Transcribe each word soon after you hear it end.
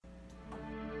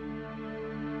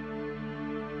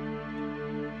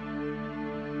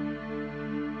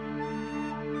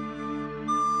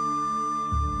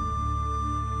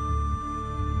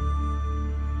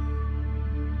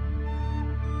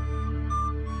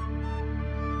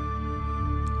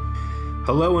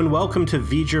Hello and welcome to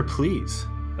V'ger Please,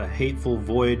 a hateful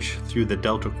voyage through the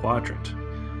Delta Quadrant.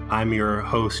 I'm your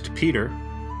host, Peter.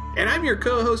 And I'm your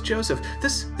co-host, Joseph.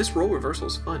 This role reversal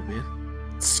is fun, man.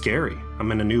 It's scary.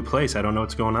 I'm in a new place. I don't know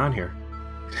what's going on here.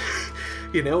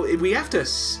 You know, we have to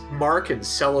mark and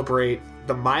celebrate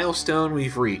the milestone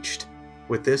we've reached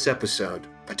with this episode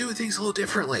by doing things a little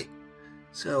differently.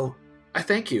 So I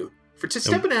thank you for just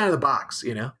stepping out of the box,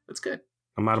 you know? That's good.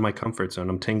 I'm out of my comfort zone.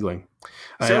 I'm tingling.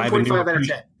 7.5 out of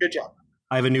 10. Good job.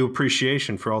 I have a new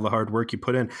appreciation for all the hard work you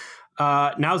put in.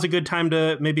 Now's a good time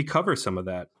to maybe cover some of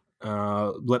that.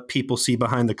 Let people see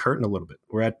behind the curtain a little bit.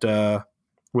 We're at,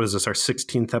 what is this, our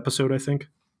 16th episode, I think?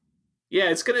 Yeah,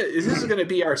 this is gonna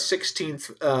be our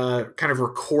 16th kind of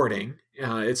recording.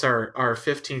 It's our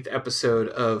 15th episode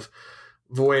of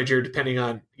Voyager, depending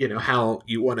on how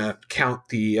you want to count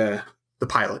the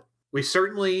pilot. We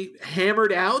certainly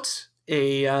hammered out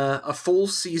a full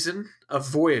season of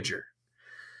Voyager,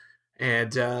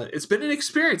 and it's been an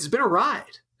experience. It's been a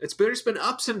ride. There's been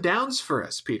ups and downs for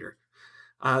us, Peter.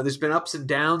 There's been ups and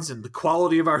downs in the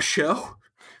quality of our show.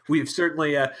 We've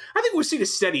certainly, I think we've seen a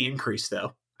steady increase,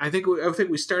 though. I think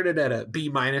we started at a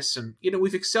B-, and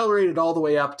we've accelerated all the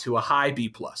way up to a high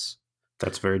B+.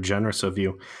 That's very generous of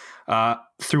you.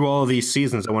 Through all of these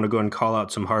seasons, I want to go and call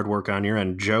out some hard work on your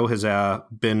end. Joe has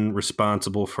been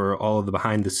responsible for all of the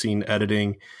behind-the-scene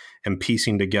editing and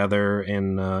piecing together,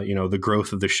 and the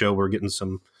growth of the show. We're getting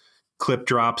some clip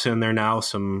drops in there now,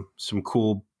 some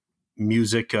cool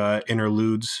music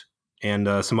interludes,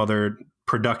 and some other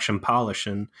production polish,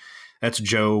 and that's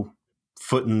Joe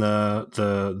footing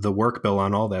the work bill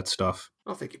on all that stuff.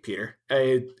 Oh, thank you, Peter.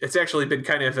 It's actually been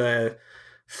kind of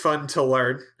fun to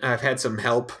learn. I've had some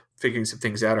help figuring some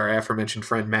things out. Our aforementioned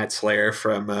friend Matt Slayer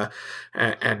from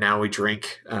And Now We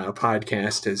Drink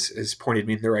podcast has pointed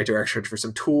me in the right direction for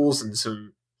some tools and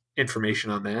some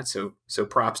information on that. So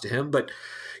props to him. But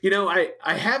I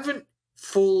haven't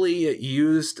fully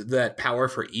used that power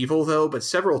for evil, though, but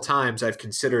several times I've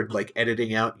considered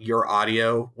editing out your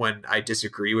audio when I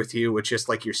disagree with you, with just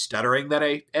your stuttering that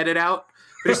I edit out,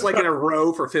 just in a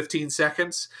row for 15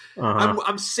 seconds. Uh-huh.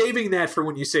 I'm saving that for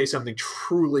when you say something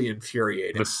truly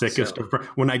infuriating. The sickest of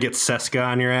when I get Seska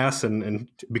on your ass and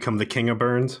become the king of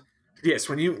Burns. Yes,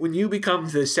 when you become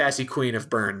the sassy queen of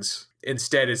Burns,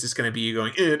 instead it's just going to be you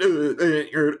going,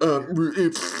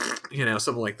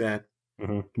 something like that.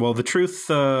 Mm-hmm. Well, the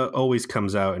truth always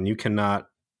comes out, and you cannot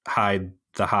hide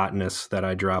the hotness that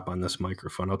I drop on this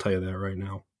microphone. I'll tell you that right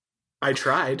now. I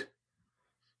tried.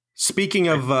 Speaking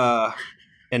of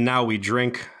And Now We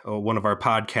Drink, one of our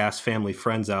podcast family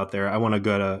friends out there, I want to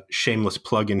go to shameless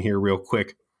plug in here real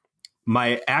quick.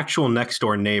 My actual next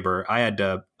door neighbor, I had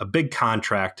a big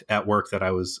contract at work that I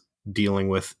was dealing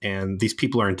with, and these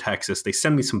people are in Texas. They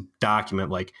send me some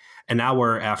document an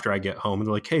hour after I get home, and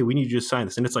they're like, hey, we need you to sign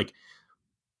this. And it's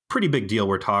pretty big deal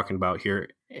we're talking about here.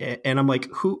 And I'm like,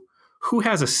 who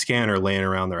has a scanner laying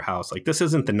around their house? This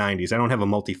isn't the 90s. I don't have a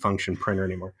multifunction printer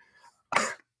anymore.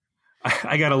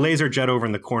 I got a laser jet over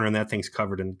in the corner, and that thing's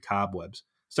covered in cobwebs.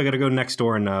 So I got to go next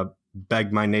door and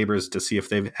beg my neighbors to see if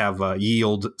they have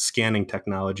yield scanning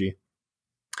technology.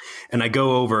 And I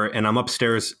go over, and I'm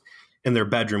upstairs in their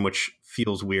bedroom, which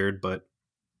feels weird, but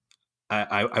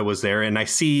I was there, and I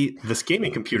see this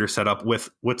gaming computer set up with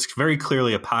what's very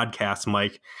clearly a podcast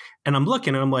mic. And I'm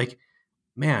looking, and I'm like,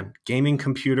 man, gaming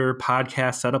computer,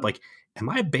 podcast setup. Am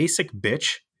I a basic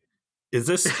bitch? Is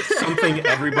this something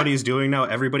everybody's doing now?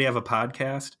 Everybody have a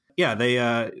podcast? Yeah,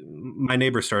 my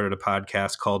neighbor started a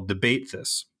podcast called Debate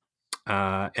This.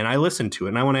 And I listened to it,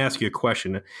 and I want to ask you a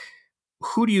question.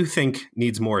 Who do you think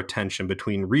needs more attention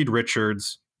between Reed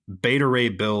Richards, Beta Ray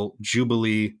Bill,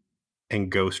 Jubilee,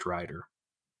 and Ghost Rider?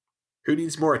 Who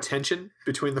needs more attention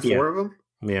between the four of them?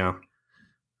 Yeah.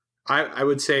 I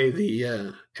would say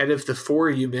out of the four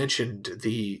you mentioned,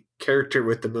 the character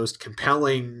with the most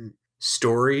compelling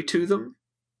story to them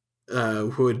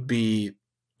would be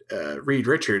Reed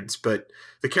Richards, but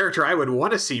the character I would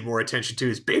want to see more attention to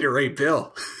is Beta Ray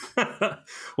Bill.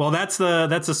 Well, that's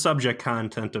the subject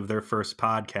content of their first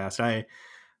podcast. I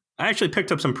actually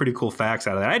picked up some pretty cool facts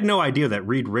out of that. I had no idea that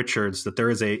Reed Richards, that there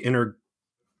is a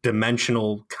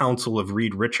interdimensional council of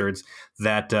Reed Richards,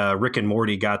 that Rick and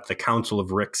Morty got the Council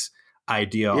of Ricks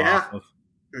idea off of.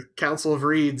 Council of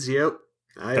Reeds, yep.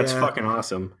 That's fucking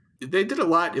awesome. They did a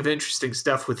lot of interesting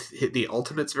stuff with the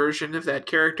Ultimates version of that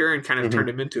character and kind of turned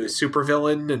him into a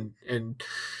supervillain, and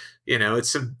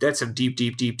that's some deep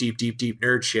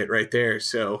nerd shit right there.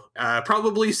 So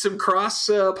probably some cross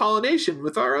pollination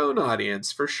with our own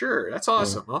audience for sure. That's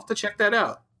awesome. I'll have to check that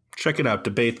out. Check it out.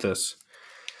 Debate This.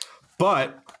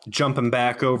 But jumping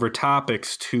back over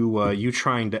topics to you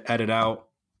trying to edit out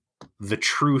the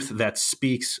truth that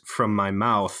speaks from my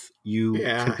mouth, you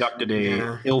conducted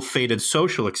a ill-fated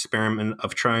social experiment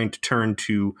of trying to turn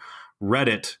to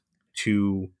Reddit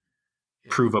to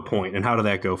prove a point. And how did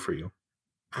that go for you?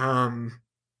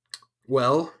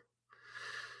 Well,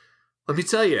 let me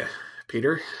tell you,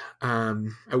 Peter. I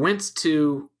went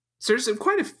to... So there's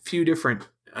quite a few different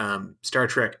Star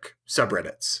Trek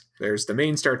subreddits. There's the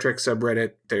main Star Trek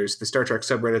subreddit. There's the Star Trek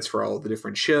subreddits for all the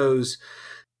different shows.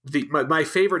 My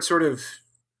favorite sort of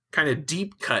kind of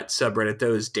deep cut subreddit,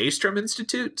 though, is Daystrom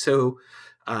Institute. So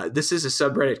this is a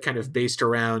subreddit kind of based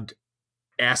around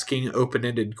asking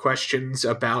open-ended questions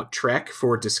about Trek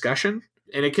for discussion.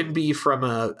 And it can be from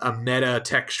a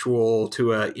meta-textual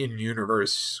to a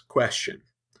in-universe question.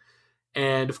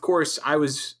 And, of course, I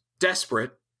was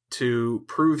desperate to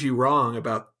prove you wrong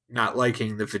about not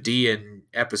liking the Vidian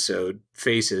episode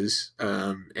Faces,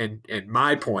 and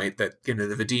my point that, you know,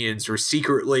 the Vidians were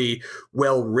secretly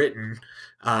well written.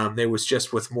 They was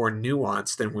just with more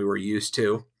nuance than we were used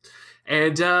to.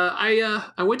 And I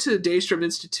went to the Daystrom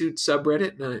Institute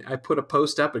subreddit and I put a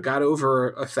post up. It got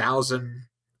over 1,000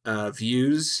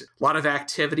 views, a lot of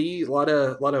activity, a lot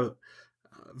of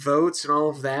votes and all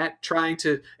of that, trying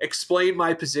to explain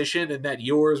my position and that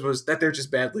yours was that they're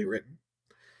just badly written.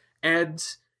 And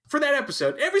for that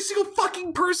episode, every single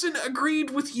fucking person agreed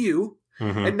with you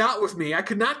and not with me. I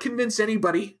could not convince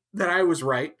anybody that I was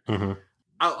right.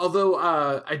 Although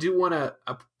I do want to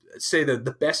say that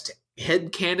the best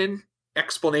headcanon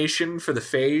explanation for the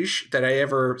phage that I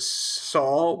ever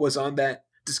saw was on that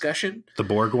discussion. The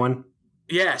Borg one?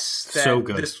 Yes. So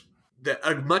good.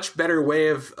 A much better way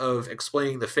of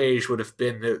explaining the phage would have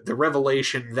been the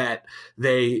revelation that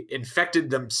they infected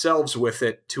themselves with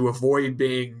it to avoid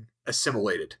being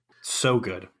assimilated. So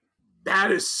good.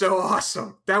 That is so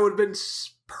awesome. That would have been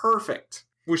perfect.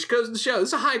 Which goes to show, this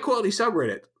is a high quality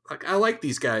subreddit. Like, I like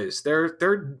these guys. There's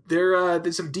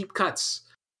some deep cuts.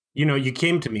 You know, you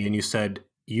came to me and you said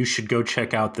you should go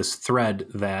check out this thread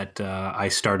that I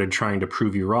started trying to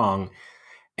prove you wrong.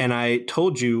 And I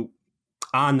told you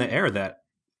on the air that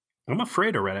I'm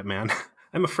afraid of Reddit, man.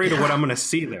 I'm afraid of what I'm going to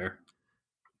see there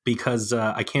because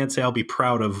I can't say I'll be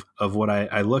proud of what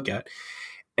I look at.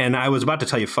 And I was about to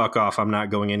tell you, fuck off. I'm not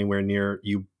going anywhere near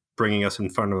you bringing us in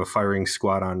front of a firing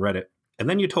squad on Reddit. And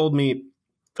then you told me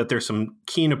that there's some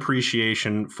keen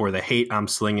appreciation for the hate I'm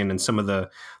slinging and some of the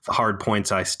hard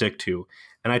points I stick to.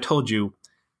 And I told you,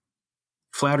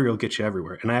 flattery will get you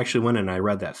everywhere. And I actually went and I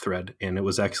read that thread, and it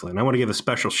was excellent. I want to give a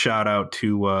special shout out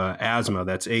to Azmo.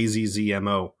 That's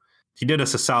AZZMO. He did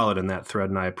us a solid in that thread,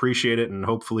 and I appreciate it. And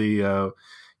hopefully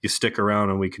you stick around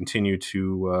and we continue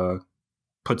to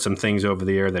put some things over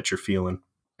the air that you're feeling.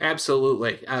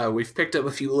 Absolutely. We've picked up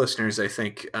a few listeners, I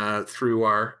think, through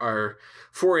our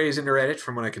forays into Reddit,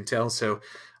 from what I can tell. So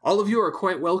all of you are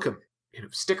quite welcome. You know,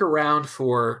 stick around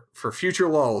for future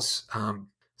lulls.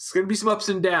 It's going to be some ups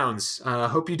and downs.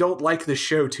 Hope you don't like the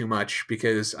show too much,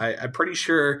 because I'm pretty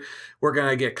sure we're going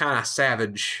to get kind of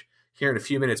savage here in a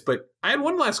few minutes. But I had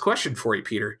one last question for you,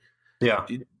 Peter. Yeah.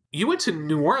 You went to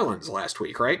New Orleans last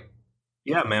week, right?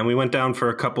 Yeah, man. We went down for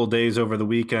a couple days over the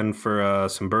weekend for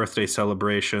some birthday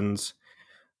celebrations.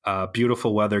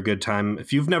 Beautiful weather, good time.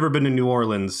 If you've never been to New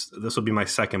Orleans, this will be my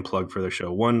second plug for the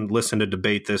show. One, listen to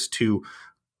Debate This. Two,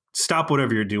 stop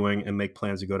whatever you're doing and make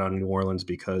plans to go down to New Orleans,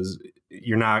 because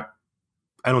I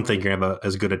don't think you're going to have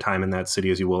as good a time in that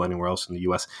city as you will anywhere else in the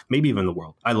U.S., maybe even the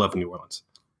world. I love New Orleans.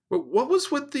 Well, what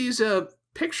was with these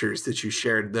pictures that you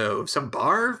shared, though? Some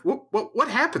bar? What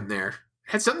happened there?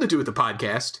 It had something to do with the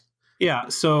podcast. Yeah,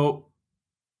 so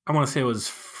I want to say it was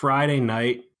Friday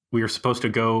night. We were supposed to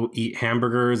go eat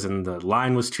hamburgers, and the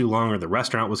line was too long, or the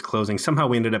restaurant was closing. Somehow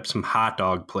we ended up some hot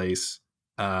dog place,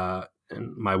 and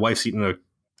my wife's eating a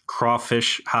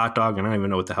crawfish hot dog, and I don't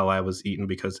even know what the hell I was eating,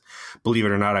 because, believe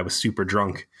it or not, I was super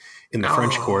drunk in the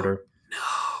French Quarter. No.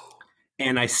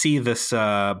 And I see this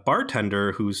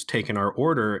bartender who's taking our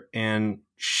order, and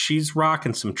she's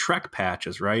rocking some Trek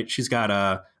patches, right? She's got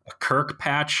a Kirk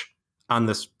patch on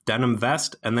this denim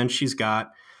vest, and then she's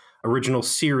got original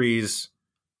series,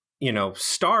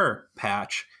 star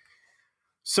patch.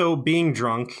 So being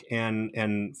drunk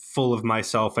and full of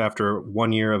myself after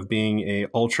 1 year of being a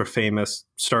ultra famous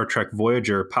Star Trek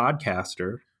Voyager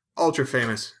podcaster. Ultra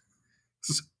famous.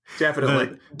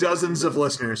 Definitely. Dozens of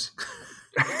listeners.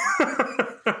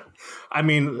 I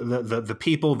mean, the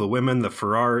people, the women, the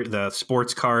Ferrari, the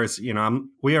sports cars,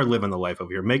 we are living the life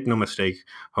over here. Make no mistake,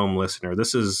 home listener.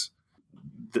 This is...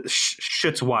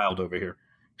 shit's wild over here.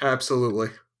 Absolutely.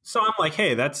 So I'm like,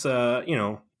 hey, that's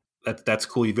that's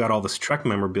cool. You've got all this Trek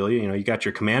memorabilia. You know, you got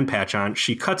your command patch on.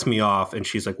 She cuts me off and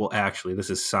she's like, well, actually, this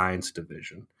is science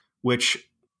division, which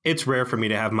it's rare for me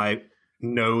to have my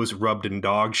nose rubbed in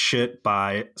dog shit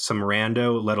by some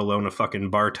rando, let alone a fucking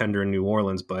bartender in New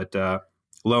Orleans. But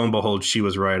lo and behold, she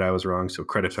was right. I was wrong. So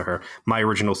credit to her. My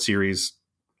original series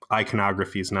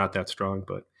iconography is not that strong,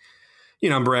 but, you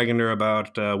know, I'm bragging to her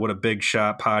about what a big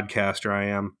shot podcaster I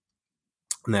am.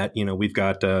 And that, you know, we've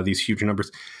got these huge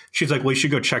numbers. She's like, well, you should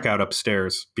go check out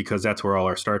upstairs because that's where all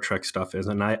our Star Trek stuff is.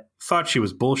 And I thought she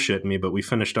was bullshitting me, but we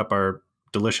finished up our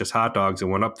delicious hot dogs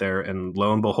and went up there. And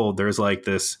lo and behold, there's like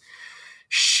this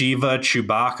Shiva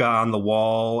Chewbacca on the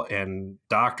wall and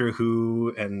Doctor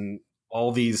Who and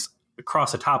all these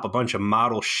across the top, a bunch of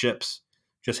model ships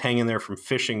just hanging there from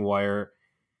fishing wire.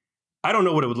 I don't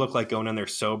know what it would look like going in there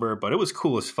sober, but it was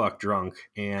cool as fuck drunk.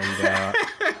 And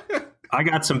I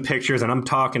got some pictures and I'm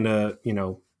talking to, you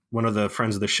know, one of the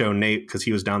friends of the show, Nate, because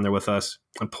he was down there with us.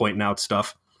 I'm pointing out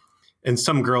stuff. And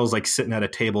some girl's like sitting at a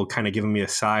table kind of giving me a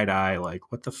side eye,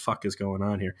 like, what the fuck is going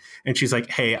on here? And she's like,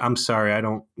 hey, I'm sorry, I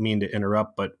don't mean to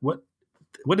interrupt, but what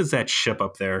is that ship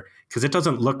up there? Because it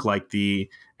doesn't look like the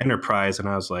Enterprise. And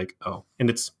I was like, oh, and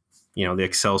it's, you know, the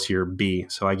Excelsior B.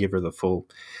 So I give her the full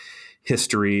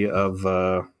history of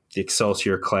the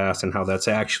Excelsior class and how that's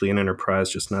actually an Enterprise,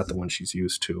 just not the one she's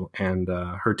used to. And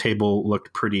her table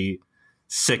looked pretty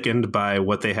sickened by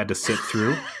what they had to sit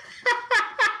through.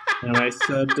 And I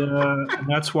said,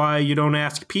 that's why you don't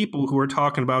ask people who are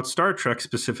talking about Star Trek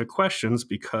specific questions,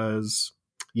 because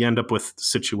you end up with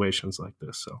situations like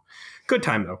this. So good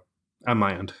time, though, on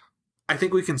my end. I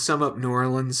think we can sum up New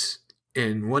Orleans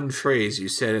in one phrase you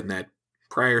said in that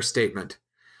prior statement.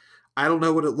 I don't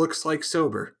know what it looks like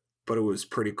sober, but it was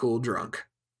pretty cool drunk.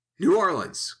 New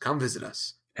Orleans, come visit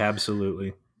us.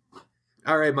 Absolutely.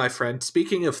 All right, my friend.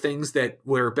 Speaking of things that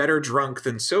were better drunk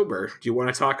than sober, do you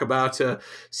want to talk about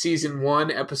Season 1,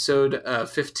 Episode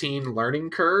 15, Learning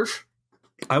Curve?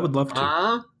 I would love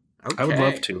to. Okay. I would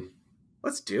love to.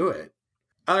 Let's do it.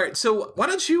 All right, so why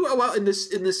don't you, well, in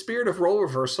the spirit of role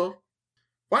reversal,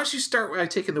 why don't you start by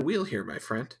taking the wheel here, my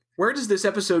friend? Where does this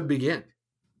episode begin?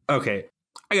 Okay,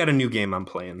 I got a new game I'm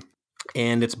playing.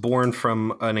 And it's born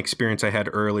from an experience I had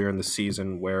earlier in the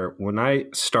season where when I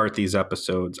start these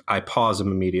episodes, I pause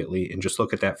them immediately and just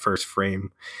look at that first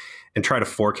frame and try to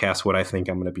forecast what I think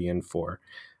I'm going to be in for.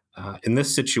 In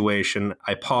this situation,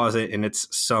 I pause it and it's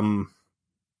some,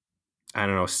 I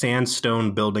don't know,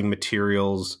 sandstone building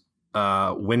materials,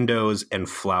 windows and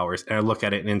flowers. And I look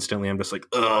at it and instantly I'm just like,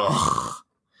 ugh.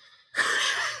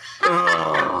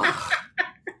 Ugh.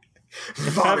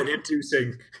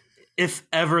 Vomit-inducing. If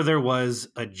ever there was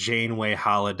a Janeway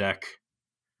holodeck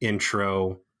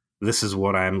intro, this is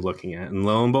what I'm looking at. And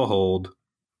lo and behold,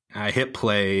 I hit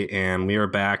play and we are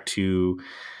back to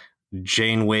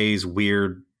Janeway's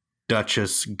weird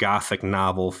Duchess Gothic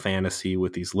novel fantasy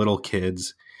with these little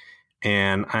kids.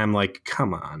 And I'm like,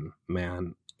 come on,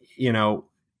 man. You know,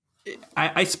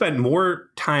 I spent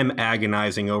more time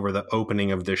agonizing over the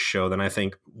opening of this show than I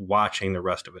think watching the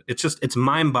rest of it. It's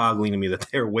mind-boggling to me that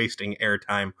they're wasting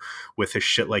airtime with this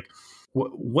shit. Like,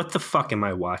 what the fuck am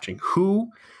I watching?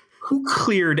 Who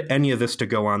cleared any of this to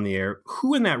go on the air?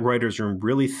 Who in that writer's room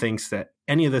really thinks that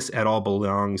any of this at all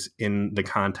belongs in the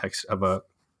context of a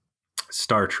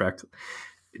Star Trek?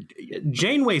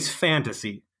 Janeway's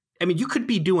fantasy. I mean, you could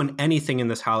be doing anything in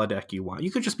this holodeck you want. You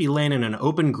could just be laying in an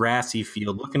open grassy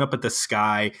field, looking up at the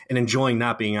sky and enjoying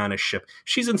not being on a ship.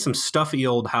 She's in some stuffy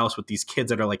old house with these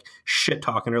kids that are like shit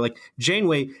talking her. Like,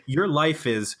 Janeway, your life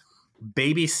is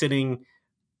babysitting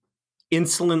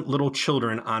insolent little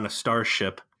children on a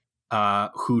starship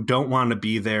who don't want to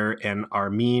be there and are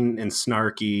mean and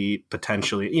snarky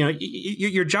potentially. You know,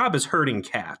 your job is herding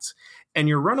cats, and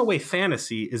your runaway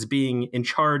fantasy is being in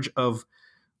charge of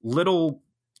little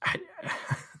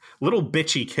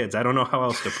bitchy kids. I don't know how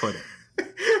else to put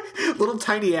it. Little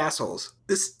tiny assholes.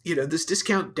 This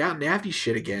discount Downton Abbey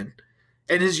shit again.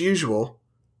 And as usual,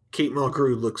 Kate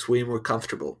Mulgrew looks way more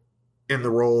comfortable in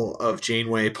the role of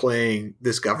Janeway playing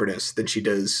this governess than she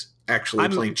does actually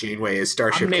playing Janeway as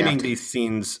Starship Captain. I'm naming Captain. these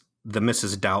scenes the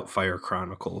Mrs. Doubtfire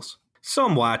Chronicles. So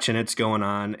I'm watching, it's going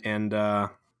on, and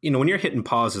when you're hitting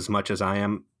pause as much as I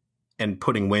am, and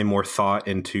putting way more thought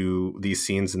into these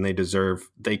scenes than they deserve,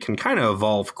 they can kind of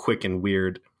evolve quick and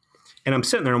weird. And I'm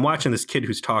sitting there and watching this kid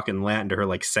who's talking Latin to her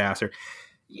like sass, or,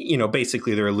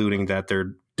 basically they're alluding that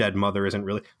their dead mother isn't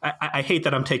really. I hate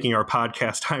that I'm taking our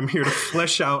podcast time here to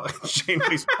flesh out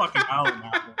Janeway's fucking album.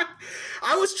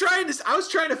 I was trying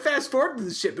to fast forward to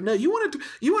this shit, but no, you want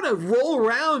to roll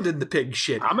around in the pig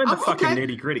shit. I'm in the fucking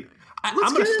nitty gritty. I'm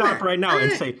going to stop right now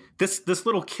and say this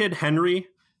little kid Henry.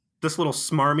 this little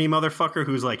smarmy motherfucker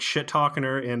who's like shit talking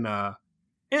her and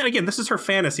again, this is her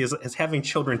fantasy is having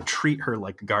children treat her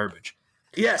like garbage.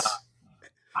 Yes.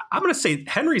 I'm going to say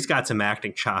Henry's got some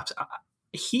acting chops.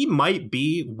 He might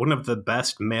be one of the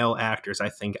best male actors I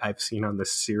think I've seen on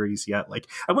this series yet. Like,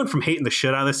 I went from hating the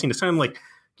shit out of this scene to saying, like,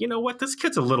 you know what? This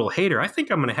kid's a little hater. I think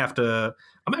I'm going to have to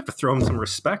throw him some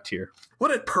respect here.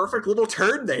 What a perfect little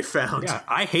turd they found. Yeah,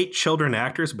 I hate children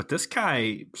actors, but this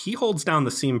guy, he holds down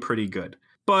the scene pretty good.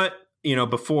 But, you know,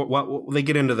 before they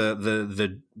get into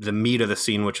the meat of the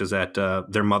scene, which is that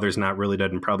their mother's not really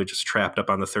dead and probably just trapped up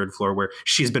on the third floor where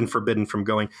she's been forbidden from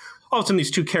going. All of a sudden,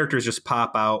 these two characters just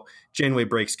pop out. Janeway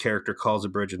Brake's character calls a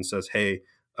Bridge and says, hey,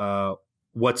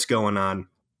 what's going on?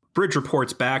 Bridge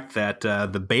reports back that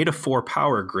the Beta 4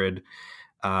 power grid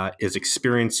is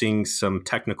experiencing some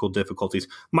technical difficulties.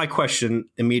 My question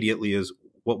immediately is,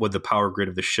 what would the power grid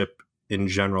of the ship in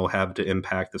general have to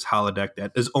impact this holodeck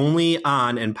that is only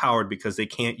on and powered because they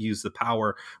can't use the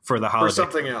power for the holodeck or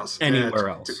something else anywhere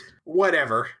else?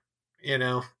 Whatever,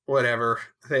 whatever.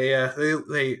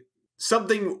 They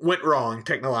something went wrong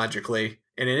technologically,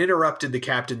 and it interrupted the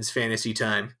captain's fantasy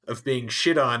time of being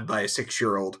shit on by a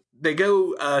 6-year-old. They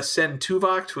go send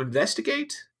Tuvok to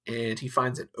investigate, and he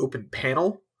finds an open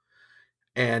panel.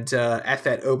 And at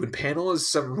that open panel is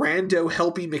some rando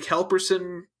Helpy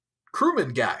McHelperson crewman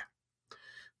guy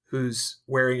who's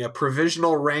wearing a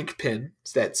provisional rank pin.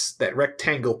 That's that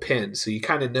rectangle pin, so you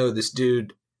kind of know this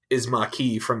dude is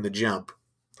Maquis from the jump.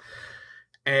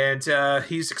 And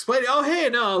he's explaining, oh, hey,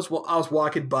 no, I was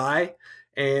walking by,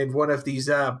 and one of these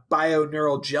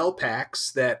bioneural gel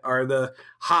packs that are the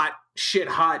hot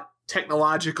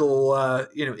technological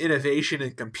innovation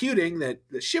and computing that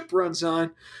the ship runs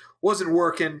on wasn't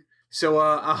working. So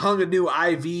I hung a new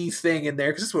IV thing in there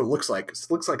because this is what it looks like. It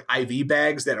looks like IV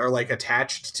bags that are like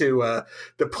attached to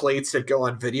the plates that go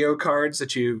on video cards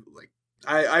that you like.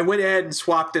 I went ahead and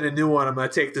swapped in a new one. I'm going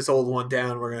to take this old one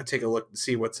down. We're going to take a look and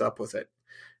see what's up with it.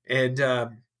 And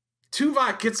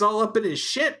Tuvok gets all up in his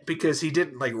shit because he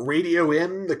didn't like radio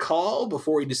in the call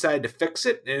before he decided to fix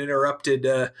it and interrupted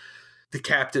the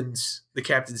captain's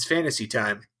fantasy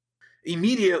time.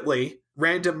 Immediately,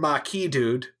 random Maquis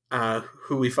dude,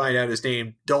 who we find out is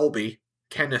named Dolby,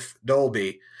 Kenneth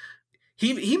Dolby,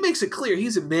 he makes it clear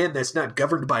he's a man that's not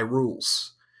governed by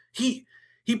rules. He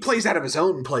plays out of his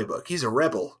own playbook. He's a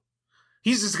rebel.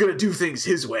 He's just going to do things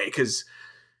his way because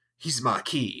he's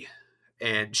Maquis.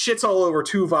 And shits all over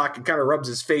Tuvok and kind of rubs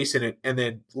his face in it and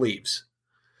then leaves.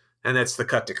 And that's the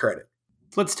cut to credit.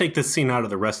 Let's take this scene out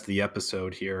of the rest of the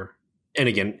episode here. And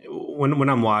again, when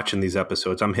I'm watching these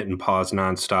episodes, I'm hitting pause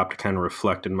nonstop to kind of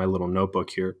reflect in my little notebook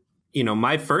here. You know,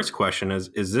 my first question is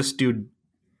this dude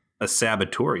a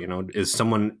saboteur? You know, is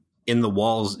someone in the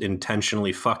walls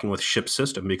intentionally fucking with ship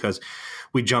system? Because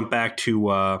we jump back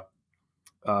to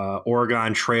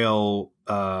Oregon Trail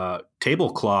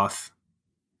tablecloth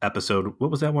episode.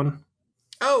 What was that one?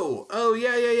 Oh,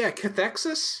 yeah.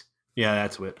 Cathexis? Yeah,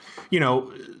 that's it. You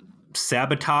know,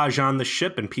 sabotage on the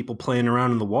ship and people playing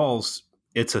around in the walls,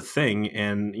 it's a thing.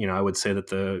 And, you know, I would say that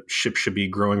the ship should be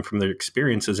growing from their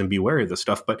experiences and be wary of this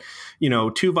stuff. But, you know,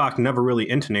 Tuvok never really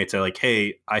intonates it like,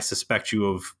 hey, I suspect you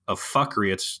of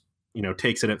fuckery. It's, you know,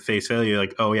 takes it at face value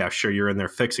like, oh, yeah, sure, you're in there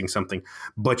fixing something,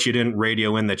 but you didn't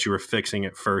radio in that you were fixing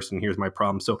it first, and here's my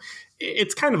problem. So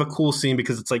it's kind of a cool scene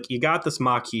because it's like you got this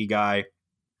Maquis guy.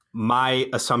 My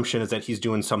assumption is that he's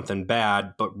doing something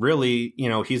bad, but really, you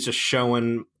know, he's just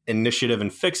showing initiative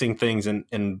and fixing things, and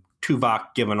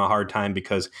Tuvok giving a hard time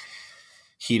because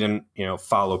he didn't, you know,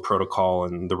 follow protocol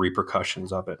and the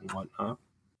repercussions of it and whatnot.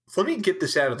 Let me get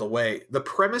this out of the way. The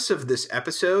premise of this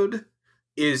episode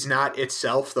is not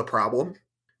itself the problem.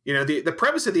 You know, the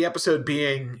premise of the episode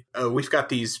being we've got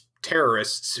these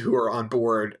terrorists who are on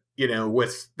board, you know,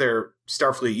 with their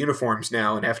Starfleet uniforms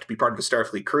now and have to be part of a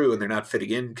Starfleet crew, and they're not fitting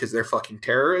in because they're fucking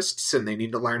terrorists and they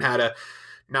need to learn how to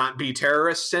not be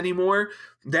terrorists anymore.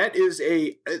 That is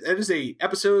a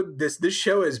episode this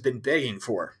show has been begging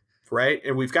for, right?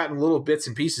 And we've gotten little bits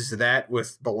and pieces of that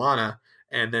with B'Elanna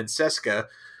and then Seska.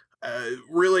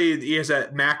 Really, he has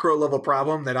a macro level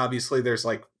problem that obviously there's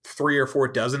like 3 or 4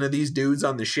 dozen of these dudes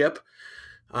on the ship.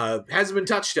 Hasn't been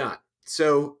touched on.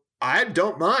 So I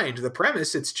don't mind the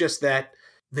premise. It's just that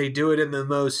they do it in the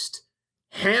most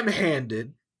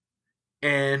ham-handed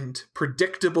and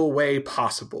predictable way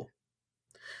possible.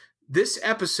 This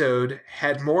episode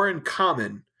had more in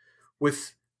common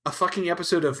with a fucking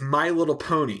episode of My Little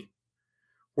Pony,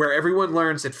 where everyone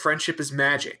learns that friendship is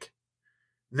magic,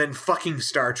 than fucking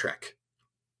Star Trek.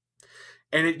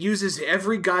 And it uses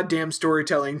every goddamn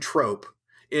storytelling trope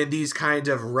in these kind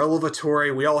of revelatory,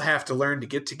 we all have to learn to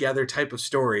get together type of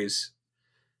stories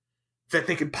that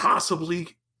they could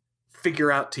possibly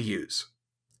figure out to use.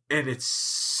 And it's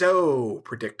so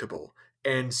predictable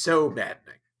and so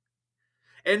maddening.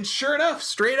 And sure enough,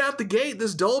 straight out the gate,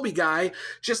 this Dolby guy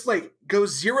just like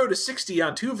goes 0 to 60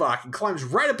 on Tuvok and climbs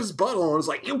right up his butthole and is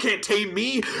like, "You can't tame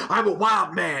me. I'm a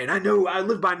wild man. I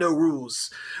live by no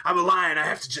rules. I'm a lion. I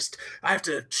have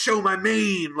to show my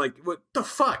mane." Like, what the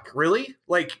fuck? Really?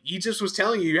 Like, he just was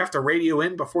telling you have to radio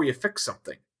in before you fix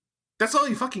something. That's all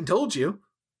he fucking told you.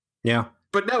 Yeah.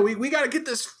 But no, we got to get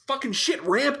this fucking shit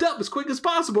ramped up as quick as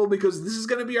possible because this is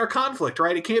going to be our conflict,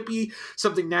 right? It can't be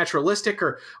something naturalistic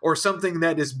or something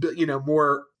that is,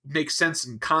 more makes sense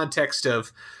in context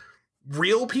of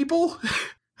real people.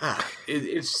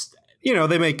 It's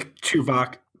they make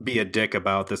Tuvok be a dick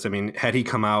about this. I mean, had he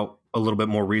come out a little bit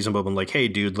more reasonable and like, "Hey,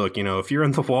 dude, look, if you're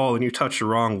in the wall and you touch the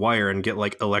wrong wire and get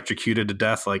like electrocuted to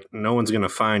death, like no one's going to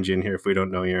find you in here if we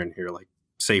don't know you're in here. Like,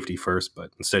 safety first."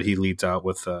 But instead, he leads out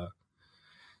with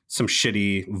some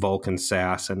shitty Vulcan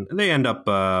sass, and they end up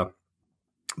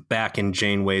back in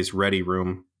Janeway's ready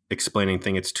room explaining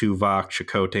things. It's Tuvok,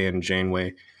 Chakotay, and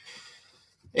Janeway.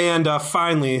 And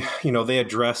finally, they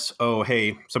address, oh,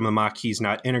 hey, some of the Maquis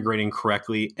not integrating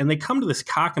correctly. And they come to this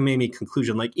cockamamie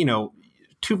conclusion, like,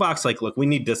 Tuvok's like, "Look, we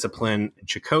need discipline."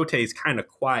 Chakotay's kind of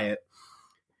quiet.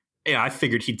 Yeah, I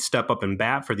figured he'd step up and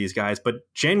bat for these guys.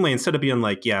 But Janeway, instead of being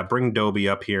like, "Yeah, bring Dobie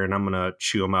up here and I'm going to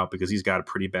chew him out because he's got a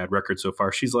pretty bad record so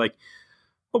far," she's like,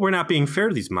 "Well, we're not being fair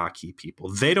to these Maquis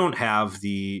people. They don't have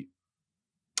the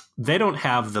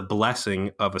blessing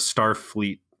of a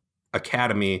Starfleet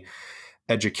Academy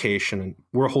education, and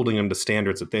we're holding them to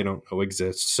standards that they don't know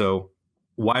exist. So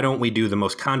why don't we do the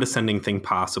most condescending thing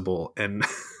possible and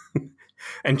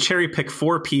and cherry pick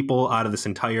 4 people out of this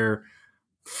entire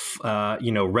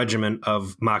regiment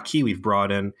of Maquis we've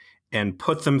brought in and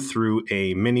put them through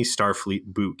a mini Starfleet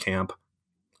boot camp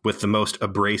with the most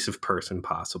abrasive person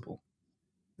possible."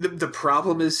 The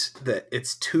problem is that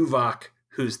it's Tuvok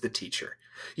who's the teacher.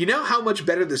 You know how much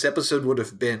better this episode would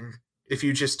have been if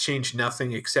you just changed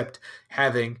nothing except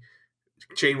having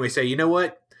Janeway say, "You know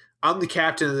what? I'm the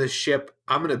captain of this ship.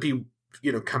 I'm going to be,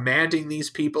 commanding these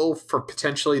people for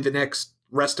potentially the next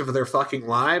rest of their fucking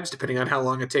lives, depending on how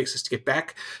long it takes us to get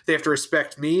back. They have to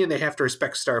respect me and they have to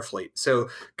respect Starfleet. So,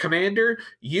 Commander,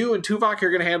 you and Tuvok are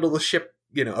going to handle the ship,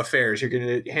 affairs. You're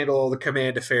going to handle all the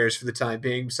command affairs for the time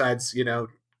being. Besides,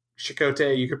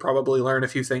 Chakotay, you could probably learn a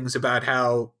few things about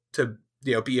how to,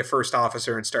 be a first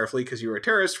officer in Starfleet because you were a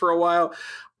terrorist for a while.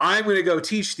 I'm going to go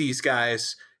teach these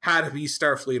guys how to be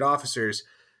Starfleet officers."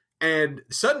 And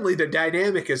suddenly the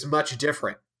dynamic is much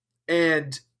different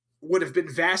and would have been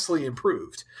vastly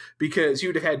improved because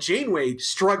you'd have had Janeway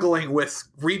struggling with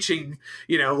reaching,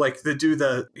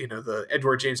 the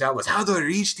Edward James Olmos. How do I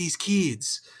reach these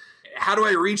kids? How do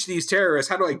I reach these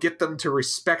terrorists? How do I get them to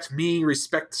respect me,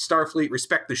 respect Starfleet,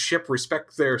 respect the ship,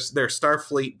 respect their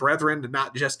Starfleet brethren, and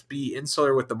not just be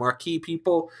insular with the Maquis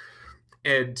people?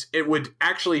 And it would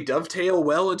actually dovetail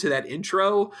well into that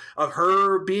intro of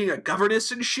her being a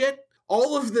governess and shit.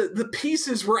 All of the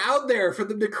pieces were out there for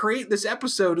them to create this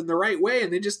episode in the right way,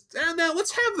 and they just, no,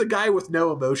 let's have the guy with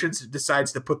no emotions that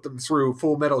decides to put them through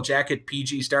Full Metal Jacket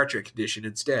PG Star Trek edition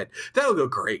instead. That'll go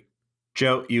great.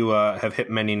 Joe, you have hit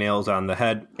many nails on the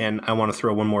head, and I want to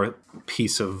throw one more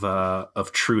piece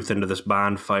of truth into this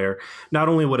bonfire. Not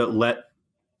only would it let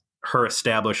her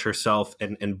establish herself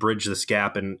and bridge this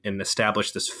gap and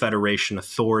establish this Federation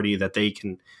authority that they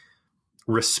can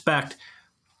respect,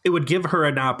 it would give her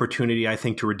an opportunity, I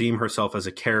think, to redeem herself as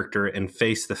a character and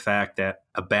face the fact that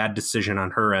a bad decision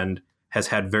on her end has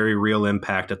had very real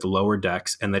impact at the lower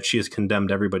decks, and that she has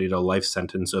condemned everybody to a life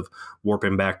sentence of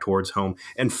warping back towards home,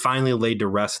 and finally laid to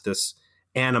rest this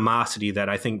animosity that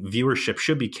I think viewership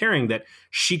should be carrying, that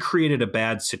she created a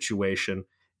bad situation.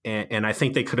 And I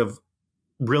think they could have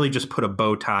really just put a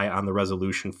bow tie on the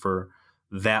resolution for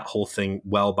that whole thing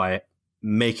well by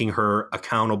making her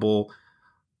accountable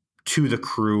to the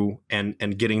crew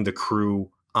and getting the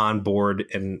crew on board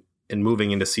and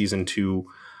moving into season 2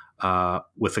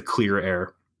 with a clear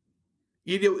air.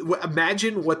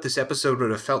 Imagine what this episode would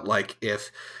have felt like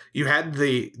if you had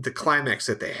the climax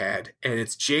that they had, and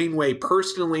it's Janeway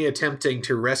personally attempting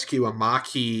to rescue a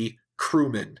Maquis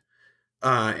crewman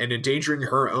and endangering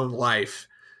her own life,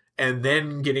 and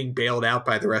then getting bailed out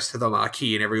by the rest of the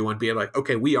Maquis, and everyone being like,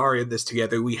 "Okay, we are in this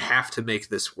together. We have to make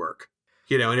this work."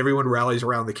 And everyone rallies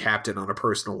around the captain on a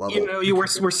personal level.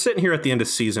 We're sitting here at the end of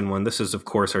season 1. This is, of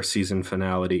course, our season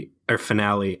finale,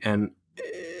 and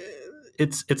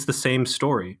it's the same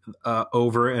story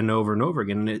over and over and over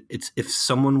again. And it's if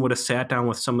someone would have sat down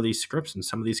with some of these scripts and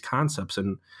some of these concepts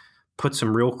and put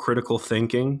some real critical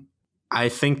thinking I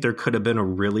think there could have been a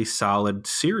really solid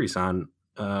series on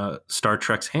Star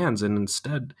Trek's hands, and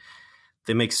instead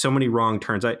they make so many wrong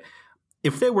turns.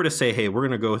 If they were to say, hey, we're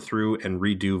going to go through and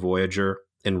redo Voyager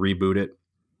and reboot it,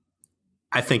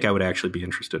 I think I would actually be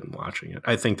interested in watching it.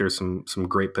 I think there's some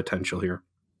great potential here.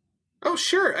 Oh,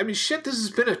 sure. I mean, shit, this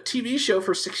has been a TV show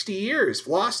for 60 years.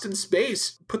 Lost in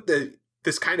Space put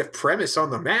this kind of premise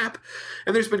on the map.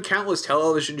 And there's been countless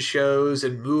television shows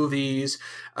and movies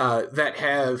that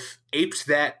have aped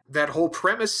that whole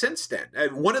premise since then.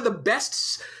 One of the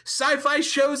best sci-fi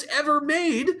shows ever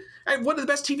made, and one of the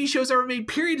best TV shows ever made,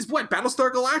 period, is what?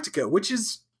 Battlestar Galactica, which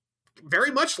is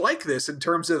very much like this in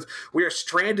terms of we are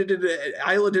stranded in an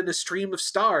island in a stream of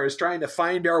stars trying to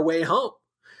find our way home.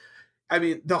 I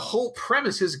mean, the whole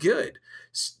premise is good.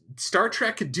 Star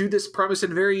Trek could do this premise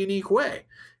in a very unique way.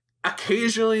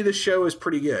 Occasionally, the show is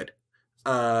pretty good.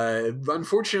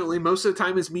 Unfortunately, most of the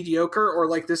time it's mediocre, or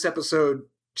like this episode,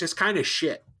 just kind of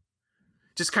shit.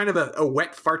 Just kind of a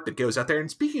wet fart that goes out there. And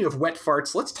speaking of wet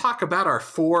farts, let's talk about our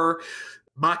 4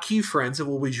 Maquis friends that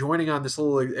will be joining on this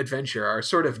little adventure, our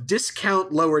sort of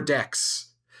discount lower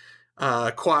decks.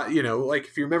 Like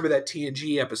if you remember that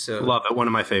TNG episode. Love it. One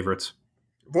of my favorites.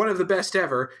 One of the best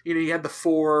ever. You had the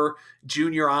 4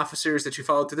 junior officers that you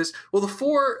followed through this. Well, the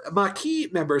 4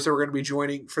 Maquis members that we're going to be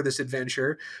joining for this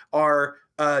adventure are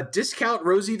Discount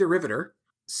Rosie the Riveter,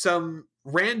 some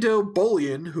rando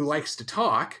Bolian who likes to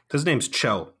talk. His name's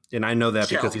Cho, and I know that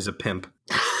because he's a pimp.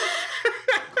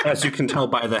 As you can tell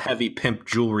by the heavy pimp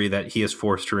jewelry that he is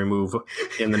forced to remove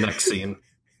in the next scene.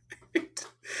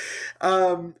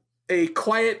 A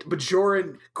quiet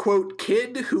Bajoran, quote,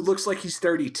 kid who looks like he's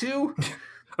 32.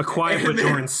 A quiet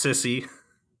Bajoran sissy.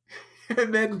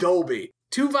 And then Dolby.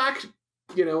 Tuvok,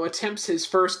 attempts his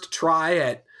first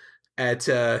try at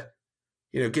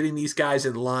getting these guys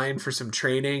in line for some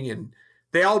training, and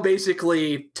they all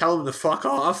basically tell him to fuck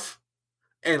off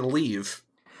and leave.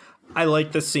 I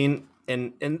like this scene,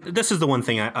 and this is the one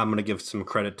thing I'm going to give some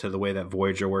credit to the way that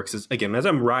Voyager works is, again, as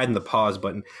I'm riding the pause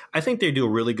button, I think they do a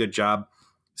really good job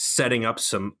setting up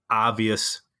some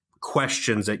obvious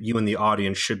questions that you and the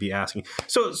audience should be asking.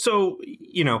 So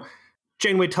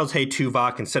Janeway tells, hey,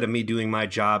 Tuvok, instead of me doing my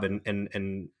job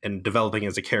and developing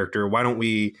as a character, why don't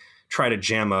we try to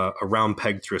jam a round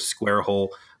peg through a square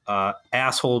hole?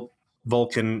 Asshole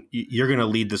Vulcan, you're going to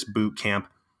lead this boot camp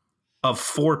of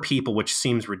 4 people, which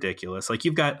seems ridiculous. Like,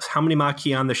 you've got how many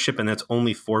Maquis on the ship, and that's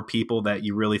only 4 people that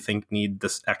you really think need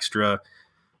this extra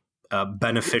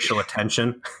beneficial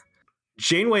attention.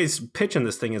 Janeway's pitch in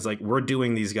this thing is like, we're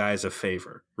doing these guys a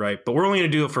favor, right? But we're only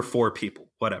going to do it for 4 people,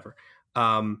 whatever.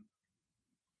 They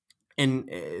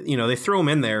throw him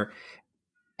in there,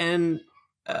 and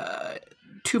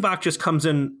Tuvok just comes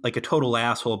in like a total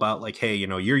asshole about like, hey,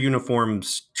 your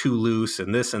uniform's too loose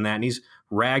and this and that. And he's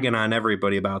ragging on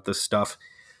everybody about this stuff.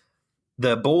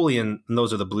 The Bolian, and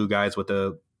those are the blue guys with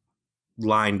the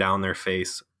line down their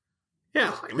face. Yeah,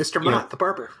 like Mr. Mott, the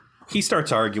barber. He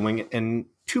starts arguing, and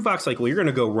Tuvok's like, well, you're going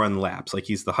to go run laps. Like,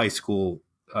 he's the high school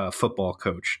football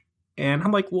coach. And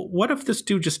I'm like, well, what if this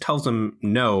dude just tells him,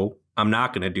 no, I'm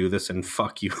not going to do this, and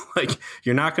fuck you. Like,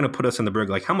 you're not going to put us in the brig.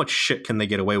 Like, how much shit can they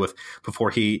get away with before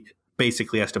he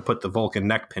basically has to put the Vulcan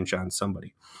neck pinch on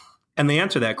somebody? And they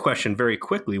answer that question very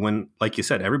quickly when, like you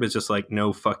said, everybody's just like,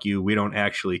 no, fuck you. We don't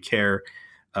actually care.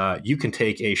 You can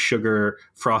take a sugar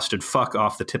frosted fuck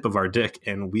off the tip of our dick,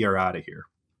 and we are out of here.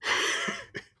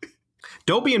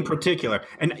 Dobie in particular,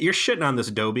 and you're shitting on this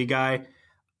Dobie guy.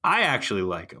 I actually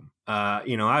like him. I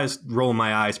was rolling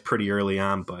my eyes pretty early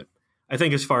on, but I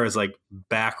think as far as like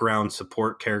background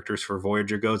support characters for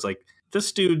Voyager goes, like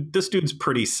this dude's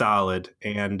pretty solid.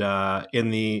 And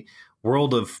in the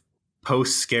world of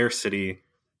post scarcity,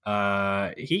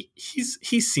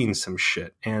 he's seen some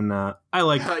shit, and I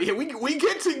like. We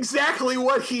get to exactly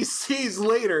what he sees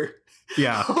later.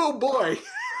 Yeah. Oh boy.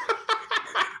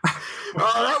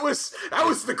 That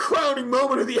was the crowning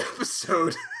moment of the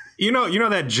episode. You know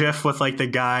that GIF with like the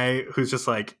guy who's just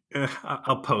like,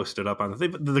 I'll post it up on the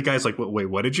thing. The guy's like, wait,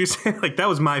 what did you say? Like, that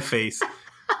was my face.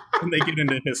 And they get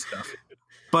into his stuff.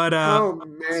 But so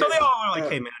they all are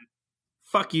like, hey man,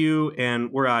 fuck you,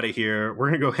 and we're out of here. We're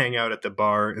gonna go hang out at the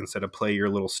bar instead of play your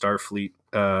little Starfleet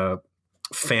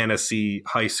fantasy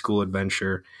high school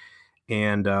adventure.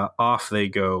 And off they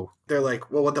go. They're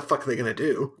like, well, what the fuck are they going to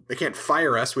do? They can't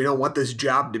fire us. We don't want this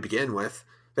job to begin with.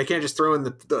 They can't just throw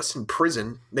us in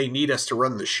prison. They need us to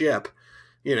run the ship.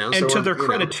 And so, to their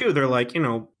credit, too, they're like, we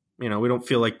don't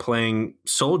feel like playing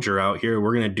soldier out here.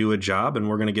 We're going to do a job, and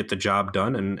we're going to get the job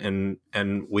done.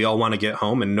 And we all want to get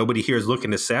home, and nobody here is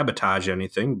looking to sabotage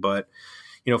anything. But,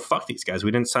 fuck these guys.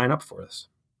 We didn't sign up for this.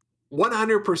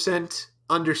 100%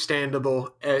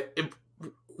 understandable. It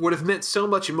would have meant so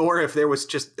much more if there was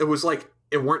just, it was like,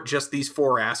 it weren't just these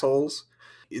four assholes.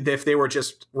 If they were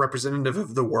just representative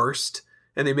of the worst,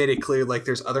 and they made it clear like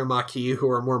there's other Maquis who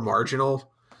are more marginal,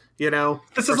 you know?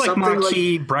 This is like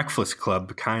Maquis Breakfast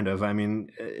Club, kind of. I mean,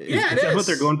 yeah, is that what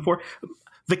they're going for?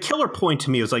 The killer point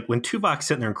to me was like when Tuvok's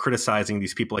sitting there and criticizing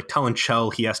these people, like telling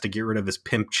Chell he has to get rid of his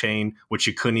pimp chain, which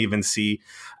you couldn't even see.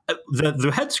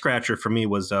 The head scratcher for me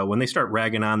was when they start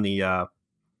ragging on the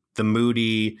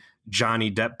moody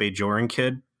Johnny Depp Bajoran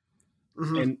kid.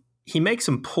 Mm-hmm. And he makes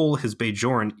him pull his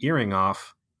Bajoran earring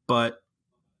off, but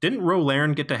didn't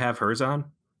Rolaren get to have hers on?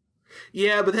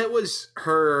 Yeah, but that was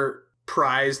her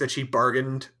prize that she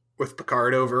bargained with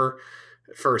Picard over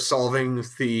for solving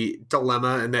the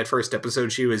dilemma in that first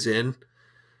episode she was in.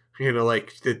 You know,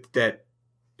 like that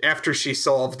after she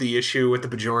solved the issue with the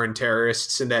Bajoran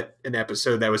terrorists in that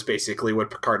episode, that was basically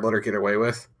what Picard let her get away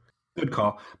with. Good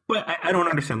call. But I don't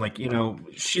understand, like, you know,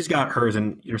 she's got hers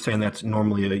and you're saying that's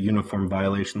normally a uniform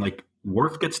violation. Like,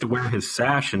 Worf gets to wear his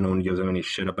sash and no one gives him any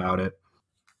shit about it.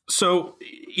 So,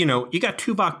 you know, you got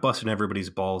Tuvok busting everybody's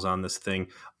balls on this thing.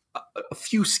 A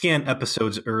few scant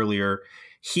episodes earlier,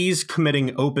 he's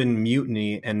committing open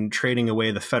mutiny and trading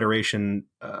away the Federation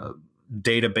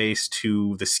database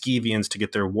to the Skeevians to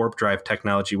get their warp drive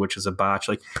technology, which is a botch.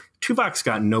 Like, Tuvok's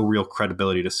got no real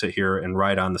credibility to sit here and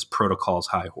ride on this protocol's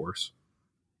high horse.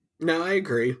 No, I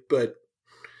agree, but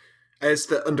as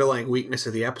the underlying weakness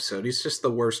of the episode, he's just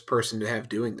the worst person to have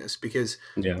doing this because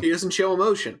he doesn't show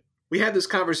emotion. We had this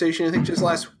conversation, I think, just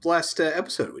last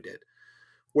episode we did,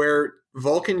 where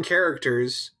Vulcan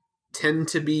characters tend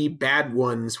to be bad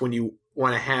ones when you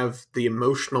want to have the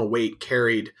emotional weight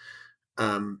carried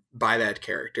by that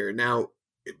character. Now,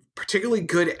 particularly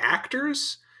good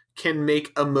actors can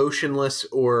make emotionless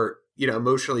or, you know,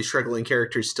 emotionally struggling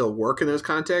characters still work in those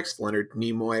contexts. Leonard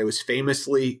Nimoy was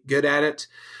famously good at it.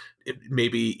 It may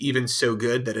be even so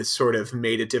good that it's sort of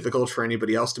made it difficult for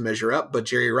anybody else to measure up. But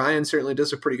Jerry Ryan certainly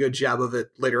does a pretty good job of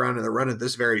it later on in the run of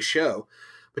this very show.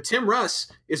 But Tim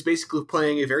Russ is basically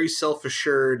playing a very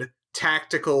self-assured,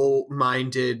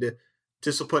 tactical-minded,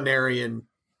 disciplinarian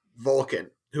Vulcan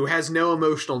who has no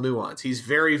emotional nuance. He's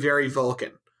very, very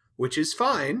Vulcan, which is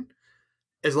fine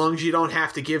as long as you don't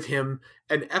have to give him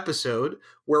an episode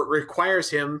where it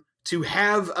requires him to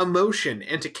have emotion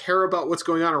and to care about what's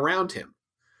going on around him.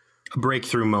 A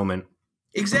breakthrough moment.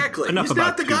 Exactly. Enough He's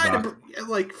about not the guy Tuvok. to,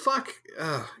 like, fuck.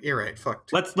 You're right. Fuck.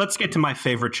 Let's get to my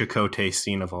favorite Chakotay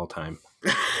scene of all time.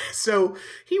 So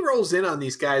he rolls in on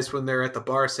these guys when they're at the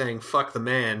bar saying, fuck the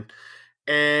man.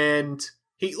 And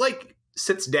he, like,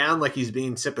 sits down like he's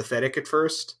being sympathetic at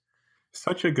first.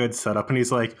 Such a good setup. And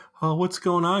he's like, oh, what's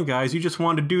going on, guys? You just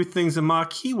want to do things the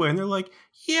Maquis way. And they're like,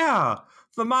 yeah,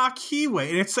 the Maquis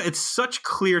way. And it's such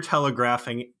clear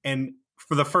telegraphing. And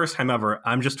for the first time ever,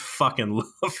 I'm just fucking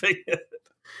loving it.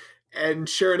 And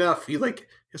sure enough,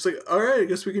 it's like, all right, I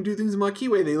guess we can do things the Maquis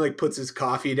way. And he, like, puts his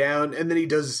coffee down. And then he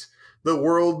does the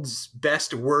world's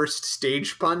best, worst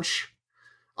stage punch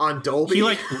on Dolby. He,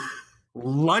 like,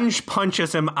 lunge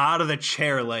punches him out of the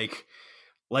chair like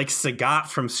Sagat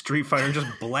from Street Fighter and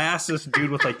just blasts this dude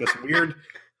with, like, this weird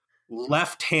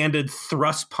left-handed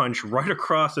thrust punch right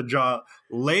across the jaw,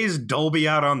 lays Dolby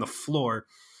out on the floor.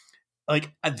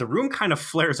 Like, the room kind of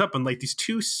flares up and, like, these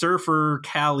two surfer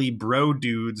Cali bro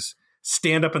dudes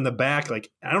stand up in the back. Like,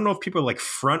 I don't know if people are, like,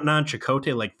 fronting on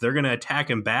Chakotay, like they're going to attack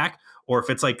him back, or if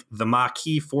it's like the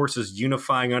Maquis forces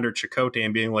unifying under Chakotay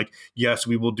and being like, yes,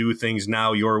 we will do things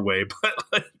now your way. But,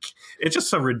 like, it's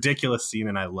just a ridiculous scene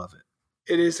and I love it.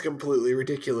 It is a completely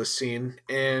ridiculous scene.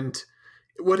 And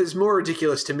what is more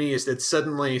ridiculous to me is that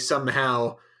suddenly,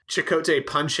 somehow, Chakotay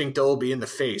punching Dolby in the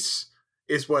face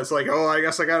is what's like, oh, I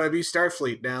guess I gotta be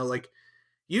Starfleet now. Like,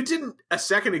 you didn't, a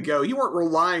second ago, you weren't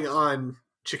relying on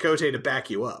Chakotay to back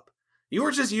you up. You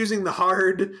were just using the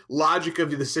hard logic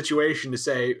of the situation to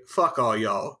say, fuck all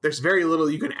y'all. There's very little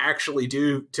you can actually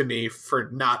do to me for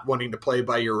not wanting to play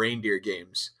by your reindeer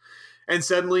games. And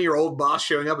suddenly your old boss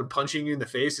showing up and punching you in the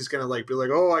face is going to, like, be like,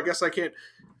 oh, I guess I can't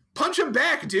punch him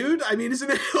back, dude. I mean, isn't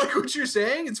it like what you're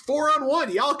saying? It's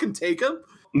 4-on-1. Y'all can take him.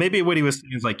 Maybe what he was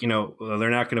saying is, like, you know, they're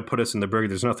not going to put us in the burger.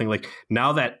 There's nothing, like,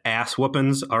 now that ass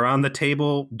whoopings are on the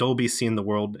table, Dolby's seeing the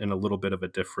world in a little bit of a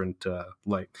different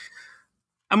light.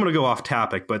 I'm going to go off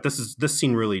topic, but this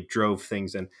scene really drove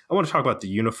things in. I want to talk about the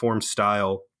uniform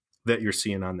style that you're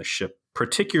seeing on the ship,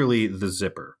 particularly the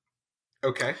zipper.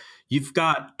 Okay. You've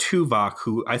got Tuvok,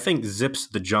 who I think zips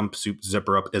the jumpsuit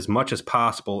zipper up as much as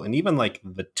possible, and even, like,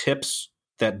 the tips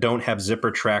that don't have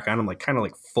zipper track on them, like, kind of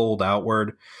like fold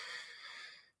outward.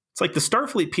 It's like the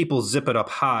Starfleet people zip it up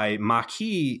high.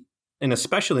 Maquis and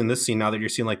especially in this scene, now that you're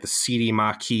seeing like the seedy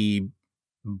Maquis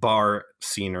bar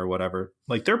scene or whatever,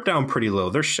 like they're down pretty low.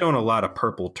 They're showing a lot of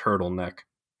purple turtleneck.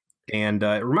 And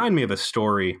it reminded me of a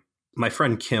story. My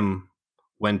friend Kim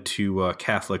went to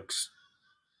Catholic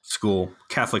school,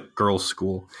 Catholic girls'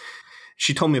 school.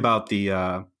 She told me about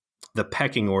the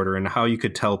pecking order and how you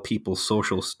could tell people's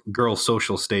girls'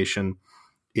 social station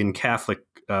in Catholic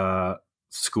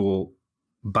school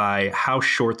by how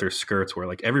short their skirts were.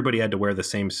 Like everybody had to wear the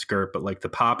same skirt, but like the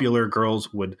popular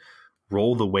girls would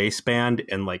roll the waistband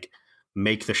and like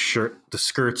make the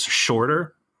skirts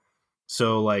shorter.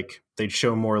 So like they'd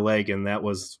show more leg, and that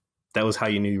was how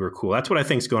you knew you were cool. That's what I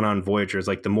think's going on in Voyager. Is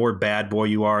like the more bad boy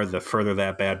you are, the further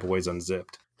that bad boy's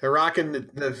unzipped. They're rocking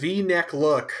the V-neck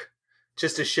look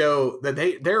just to show that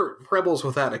they're rebels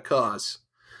without a cause.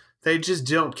 They just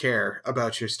don't care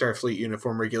about your Starfleet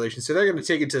uniform regulations. So they're going to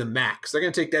take it to the max. They're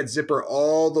going to take that zipper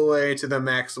all the way to the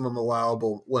maximum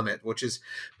allowable limit, which is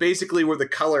basically where the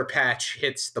color patch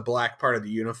hits the black part of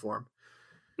the uniform.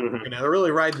 Mm-hmm. You know, they're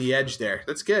really riding the edge there.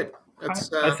 That's good.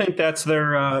 I think that's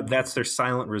their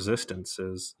silent resistance.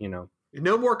 Is, you know,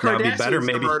 no more Cardassians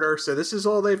to murder, so this is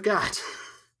all they've got.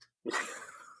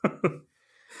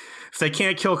 If they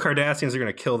can't kill Cardassians, they're going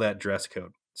to kill that dress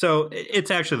code. So it's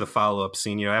actually the follow-up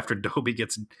scene, you know, after Dobie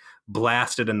gets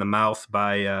blasted in the mouth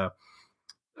by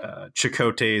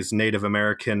Chakotay's Native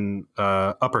American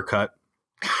uppercut.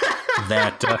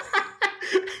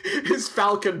 His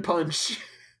Falcon Punch.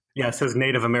 Yes, his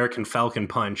Native American Falcon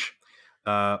Punch.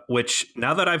 Which,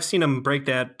 now that I've seen him break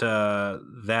that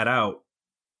out,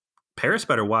 Paris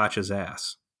better watch his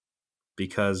ass,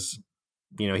 because,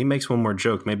 you know, he makes one more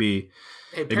joke. Maybe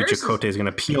Chakotay is going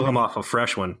to peel him off a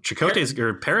fresh one.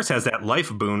 Paris has that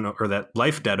life boon or that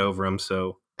life debt over him.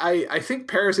 So I think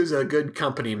Paris is a good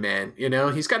company man. You know,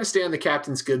 he's got to stay on the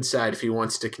captain's good side if he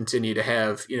wants to continue to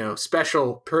have, you know, the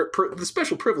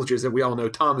special privileges that we all know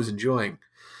Tom is enjoying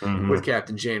with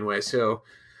Captain Janeway. So,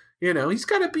 you know, he's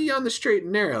got to be on the straight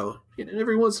and narrow. You know,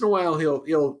 every once in a while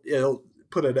he'll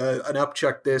put an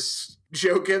upchuck this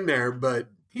joke in there, but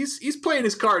he's playing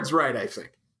his cards right, I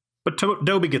think. But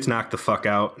Dobie gets knocked the fuck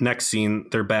out. Next scene,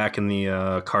 they're back in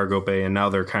the cargo bay, and now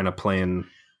they're kind of playing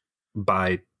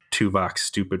by Tuvok's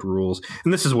stupid rules.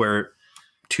 And this is where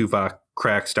Tuvok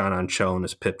cracks down on Chell and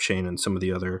his pip chain and some of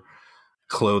the other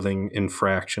clothing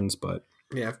infractions. But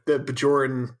yeah, the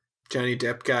Bajoran Johnny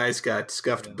Depp guy's got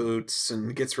scuffed boots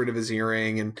and gets rid of his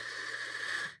earring and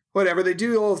whatever. They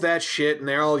do all of that shit, and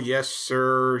they're all, yes,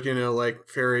 sir, you know, like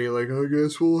very, like, I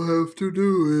guess we'll have to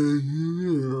do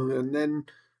it. And then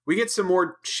we get some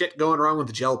more shit going wrong with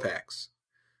the gel packs.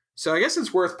 So I guess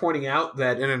it's worth pointing out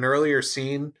that in an earlier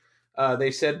scene,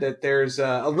 they said that there's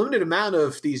a limited amount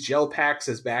of these gel packs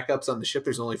as backups on the ship.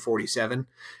 There's only 47,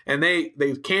 and they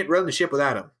can't run the ship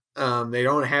without them. They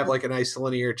don't have like a nice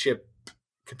linear chip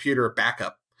computer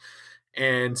backup.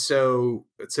 And so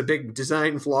it's a big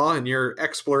design flaw in your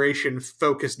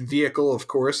exploration-focused vehicle, of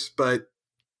course, but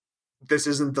this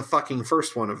isn't the fucking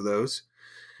first one of those.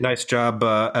 Nice job,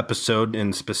 episode,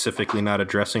 in specifically not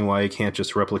addressing why you can't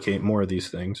just replicate more of these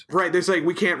things. Right, there's like,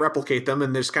 we can't replicate them,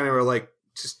 and there's kind of like,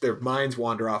 just their minds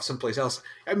wander off someplace else.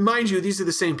 And mind you, these are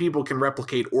the same people who can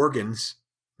replicate organs,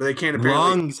 but they can't apparently...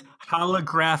 Lungs,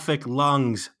 holographic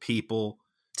lungs, people.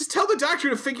 Just tell the doctor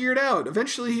to figure it out.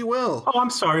 Eventually he will. Oh, I'm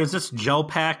sorry. Is this gel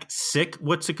pack sick?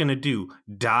 What's it going to do?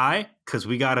 Die? Because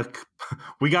we got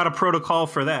a protocol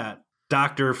for that.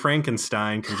 Dr.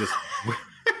 Frankenstein can just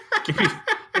give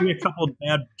me a couple of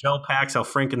bad gel packs. I'll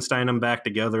Frankenstein them back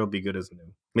together. It'll be good as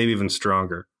new. Maybe even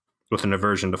stronger with an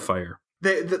aversion to fire.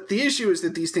 The issue is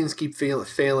that these things keep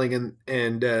failing,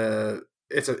 and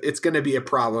it's going to be a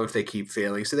problem if they keep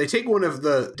failing. So they take one of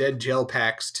the dead gel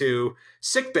packs to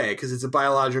sickbay because it's a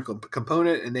biological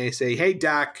component, and they say, "Hey,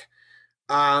 Doc,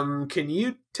 can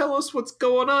you tell us what's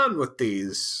going on with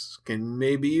these? Can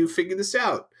maybe you figure this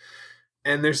out?"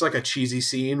 And there's like a cheesy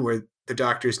scene where the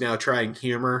doctor's now trying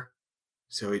humor,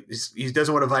 so he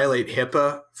doesn't want to violate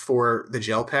HIPAA for the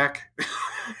gel pack.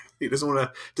 He doesn't want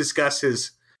to discuss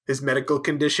his medical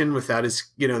condition without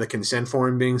his, you know, the consent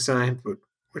form being signed,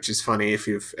 which is funny if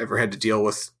you've ever had to deal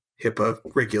with HIPAA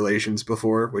regulations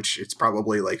before, which it's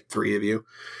probably like 3 of you.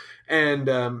 And,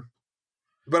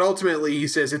 but ultimately he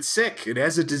says it's sick. It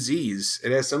has a disease.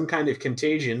 It has some kind of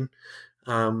contagion.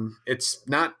 It's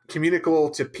not communicable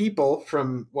to people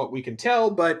from what we can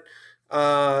tell, but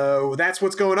that's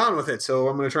what's going on with it. So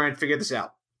I'm going to try and figure this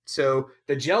out. So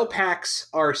the gel packs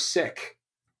are sick.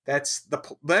 That's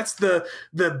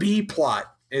the B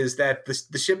plot, is that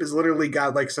the ship has literally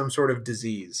got like some sort of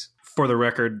disease. For the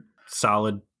record,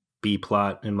 solid B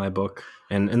plot in my book.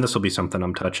 And this will be something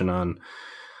I'm touching on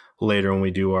later when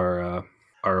we do our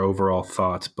overall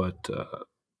thoughts. But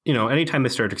anytime they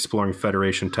start exploring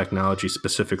Federation technology,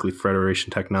 specifically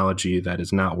Federation technology that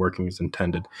is not working as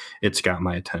intended, it's got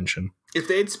my attention. If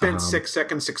they'd spent 6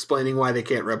 seconds explaining why they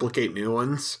can't replicate new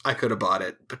ones, I could have bought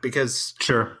it. But because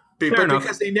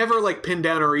because they never pinned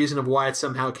down a reason of why it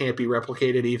somehow can't be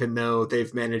replicated, even though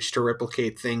they've managed to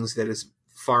replicate things that is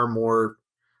far more,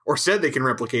 or said they can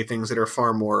replicate things that are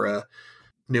far more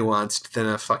nuanced than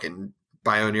a fucking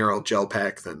bioneural gel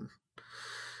pack, then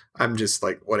I'm just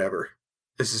like, whatever.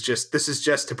 This is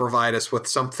just to provide us with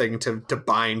something to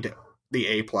bind the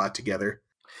A plot together.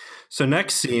 So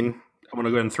next scene, I want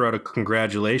to go ahead and throw out a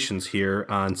congratulations here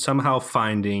on somehow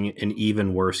finding an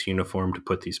even worse uniform to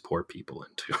put these poor people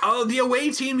into. Oh, the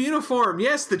away team uniform.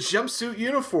 Yes, the jumpsuit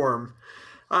uniform.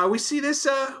 We see this.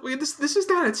 This is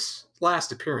not its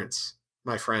last appearance,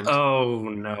 my friend. Oh,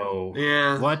 no.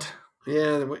 Yeah. What?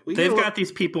 Yeah. They've got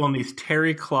these people in these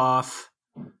terry cloth,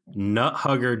 nut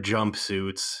hugger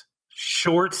jumpsuits,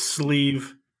 short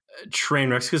sleeve train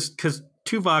wrecks. Because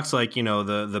Tuvok's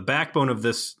the backbone of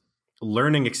this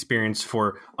learning experience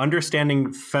for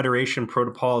understanding Federation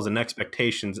protocols and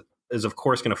expectations is, of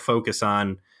course, going to focus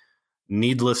on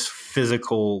needless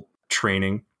physical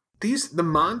training. The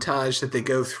montage that they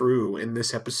go through in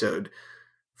this episode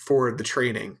for the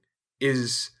training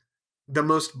is the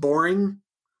most boring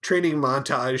training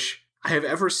montage I have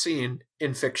ever seen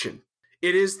in fiction.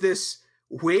 It is this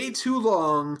way too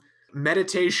long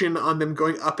meditation on them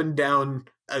going up and down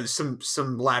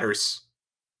some ladders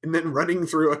and then running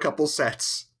through a couple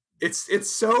sets.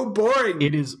 It's so boring.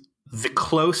 It is the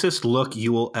closest look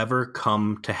you will ever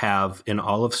come to have in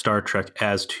all of Star Trek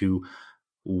as to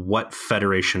what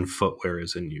Federation footwear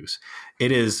is in use.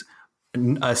 It is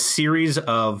a series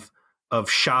of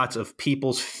shots of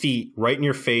people's feet right in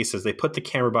your face as they put the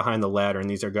camera behind the ladder, and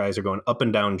these guys are going up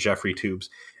and down Jeffrey tubes,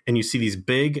 and you see these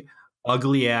big,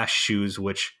 ugly-ass shoes,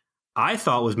 which I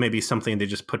thought was maybe something they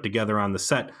just put together on the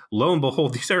set. Lo and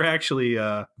behold, these are actually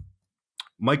Air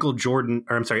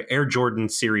Jordan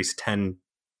Series 10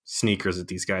 sneakers that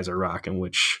these guys are rocking,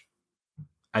 which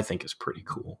I think is pretty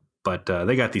cool. But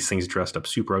they got these things dressed up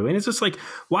super ugly. And it's just like,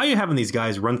 why are you having these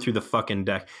guys run through the fucking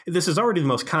deck? This is already the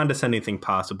most condescending thing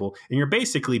possible. And you're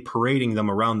basically parading them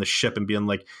around the ship and being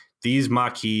like, these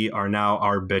Maquis are now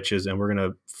our bitches, and we're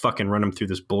going to fucking run them through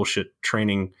this bullshit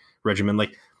training regimen.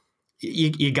 Like,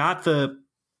 you got the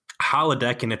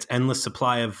holodeck and its endless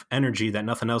supply of energy that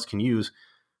nothing else can use.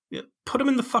 Put them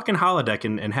in the fucking holodeck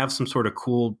and have some sort of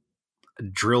cool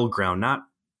drill ground, not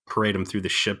parade them through the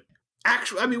ship.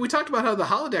 Actually, I mean, we talked about how the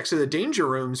holodecks are the danger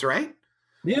rooms, right?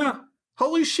 Yeah.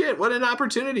 Holy shit, what an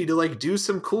opportunity to do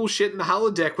some cool shit in the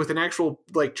holodeck with an actual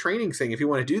training thing if you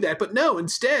want to do that. But no,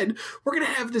 instead, we're going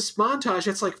to have this montage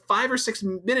that's 5 or 6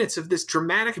 minutes of this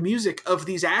dramatic music of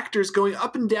these actors going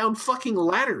up and down fucking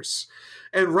ladders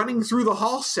and running through the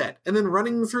hall set and then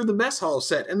running through the mess hall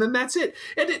set, and then that's it.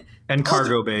 And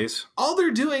cargo bays. All they're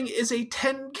doing is a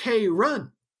 10K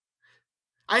run.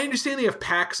 I understand they have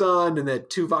packs on and that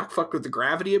Tuvok fucked with the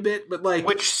gravity a bit, but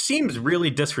which seems really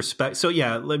disrespect. So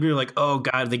yeah, you're like, oh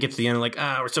god, they get to the end,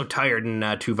 we're so tired, and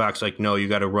Tuvok's like, no, you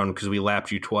got to run because we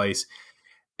lapped you twice.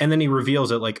 And then he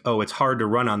reveals it oh, it's hard to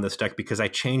run on this deck because I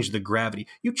changed the gravity.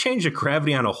 You changed the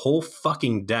gravity on a whole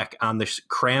fucking deck on this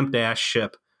cramped ass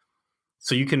ship,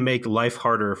 so you can make life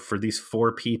harder for these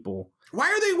 4 people. Why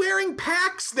are they wearing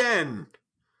packs then?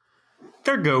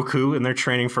 They're Goku, and they're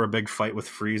training for a big fight with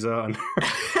Frieza.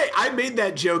 Hey, I made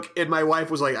that joke, and my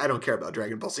wife was like, I don't care about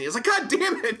Dragon Ball Z. I was like, God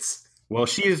damn it! Well,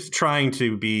 she is trying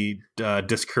to be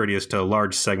discourteous to a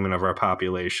large segment of our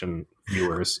population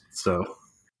viewers. So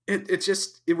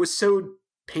it was so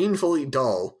painfully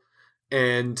dull.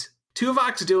 And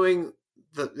Tuvok's doing,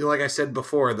 like I said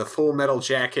before, the Full Metal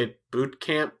Jacket boot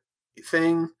camp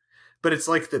thing, but it's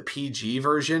like the PG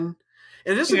version.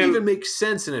 And it doesn't even make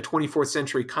sense in a 24th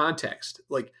century context.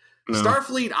 No.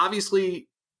 Starfleet obviously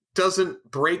doesn't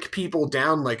break people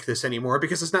down like this anymore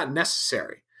because it's not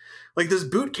necessary. This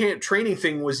boot camp training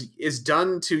thing is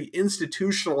done to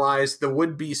institutionalize the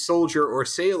would-be soldier or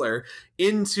sailor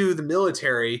into the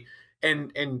military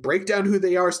and break down who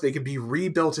they are so they can be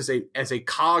rebuilt as a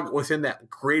cog within that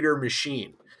greater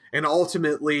machine and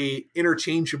ultimately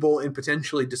interchangeable and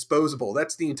potentially disposable.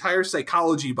 That's the entire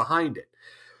psychology behind it.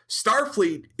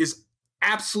 Starfleet is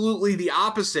absolutely the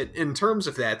opposite in terms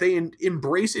of that. They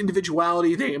embrace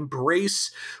individuality. They embrace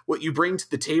what you bring to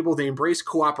the table. They embrace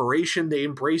cooperation. They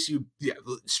embrace you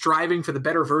striving for the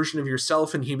better version of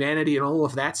yourself and humanity and all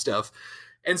of that stuff.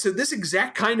 And so this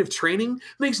exact kind of training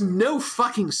makes no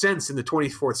fucking sense in the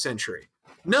 24th century.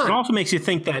 None. It also makes you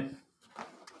think that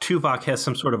Tuvok has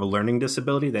some sort of a learning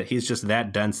disability, that he's just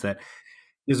that dense that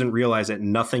he doesn't realize that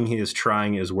nothing he is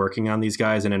trying is working on these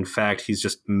guys. And in fact, he's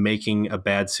just making a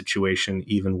bad situation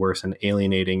even worse and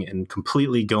alienating and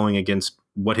completely going against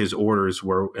what his orders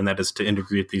were. And that is to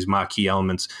integrate these Maquis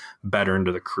elements better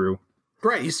into the crew.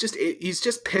 Right. He's just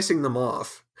pissing them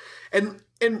off. And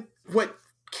what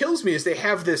kills me is they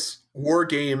have this war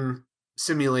game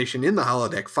simulation in the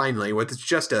holodeck finally, with it's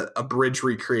just a bridge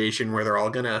recreation where they're all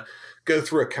going to go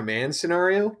through a command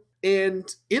scenario. And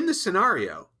in the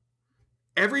scenario,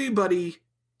 everybody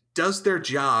does their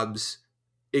jobs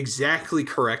exactly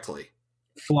correctly.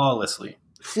 Flawlessly.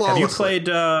 Have you played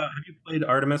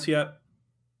Artemis yet?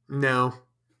 No.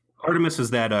 Artemis is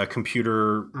that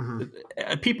computer.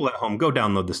 People at home, go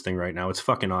download this thing right now. It's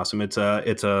fucking awesome.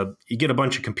 You get a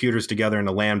bunch of computers together in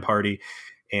a LAN party,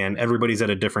 and everybody's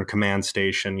at a different command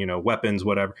station. Weapons,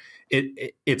 whatever.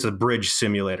 It's a bridge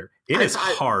simulator. It is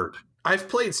hard. I've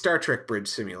played Star Trek Bridge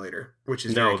Simulator, which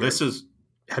is very good. This is.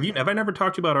 Have I never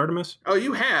talked to you about Artemis? Oh,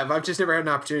 you have. I've just never had an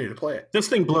opportunity to play it. This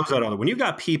thing blows out all the. When you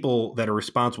got people that are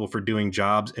responsible for doing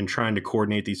jobs and trying to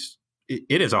coordinate these.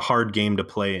 It is a hard game to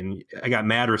play, and I got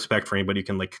mad respect for anybody who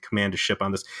can command a ship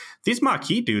on this. These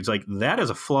Maquis dudes, that is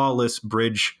a flawless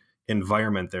bridge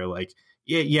environment. They're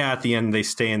at the end they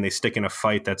stay and they stick in a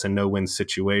fight that's a no-win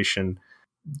situation.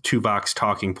 Tuvok's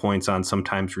talking points on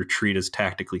sometimes retreat is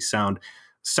tactically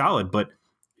solid, but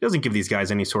he doesn't give these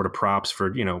guys any sort of props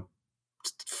for,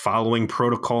 following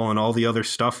protocol and all the other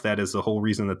stuff that is the whole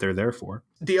reason that they're there for.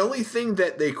 The only thing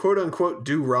that they quote-unquote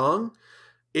do wrong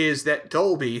is that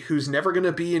Dolby, who's never going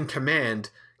to be in command,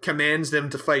 commands them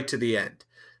to fight to the end.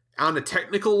 On a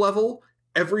technical level,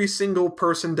 every single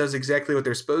person does exactly what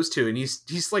they're supposed to, and he's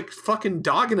fucking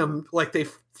dogging them like they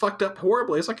fucked up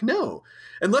horribly. It's no,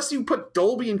 unless you put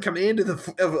Dolby in command of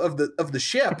the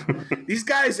ship, these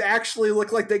guys actually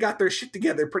look like they got their shit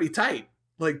together pretty tight.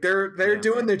 They're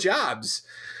doing their jobs,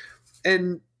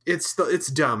 and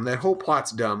it's dumb. That whole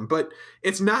plot's dumb, but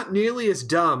it's not nearly as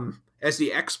dumb as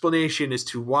the explanation as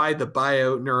to why the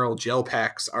bio-neural gel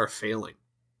packs are failing.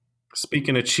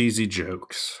 Speaking of cheesy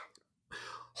jokes.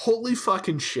 Holy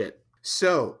fucking shit.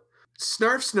 So,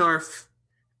 Snarf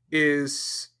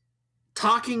is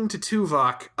talking to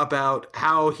Tuvok about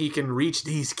how he can reach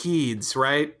these keys,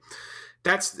 right?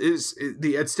 Is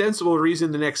the ostensible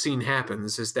reason the next scene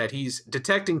happens is that he's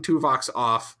detecting Tuvok's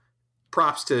off.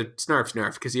 Props to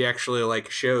Snarf because he actually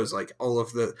shows all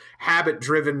of the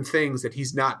habit-driven things that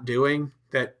he's not doing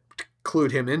that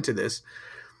clued him into this.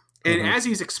 And as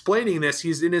he's explaining this,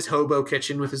 he's in his hobo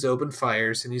kitchen with his open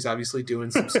fires, and he's obviously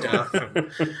doing some stuff.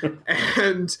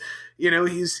 and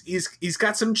he's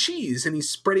got some cheese, and he's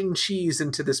spreading cheese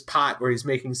into this pot where he's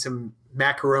making some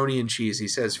macaroni and cheese, he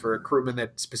says, for a crewman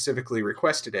that specifically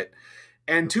requested it.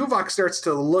 And Tuvok starts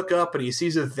to look up, and he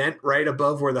sees a vent right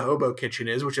above where the hobo kitchen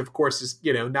is, which of course is,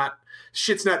 not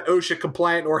OSHA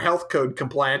compliant or health code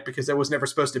compliant because that was never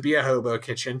supposed to be a hobo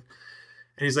kitchen.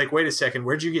 And he's like, wait a second,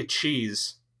 where'd you get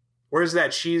cheese? Where's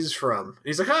that cheese from? And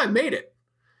he's like, I made it.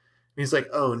 And he's like,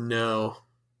 oh no.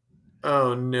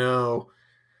 Oh no.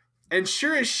 And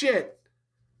sure as shit,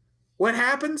 what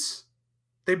happens?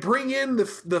 They bring in the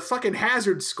fucking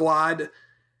hazard squad.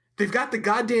 They've got the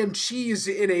goddamn cheese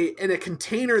in a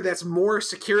container that's more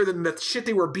secure than the shit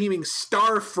they were beaming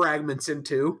star fragments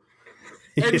into.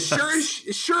 And yes.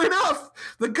 Sure enough,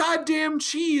 the goddamn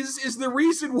cheese is the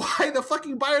reason why the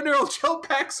fucking bio-neural gel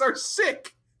packs are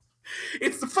sick.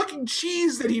 It's the fucking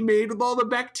cheese that he made with all the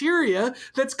bacteria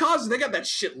that's causing. They got that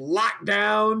shit locked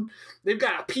down. They've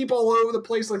got people all over the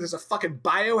place like there's a fucking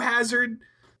biohazard.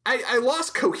 I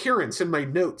lost coherence in my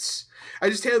notes. I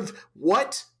just have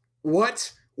what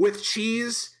with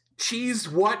cheese,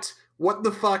 what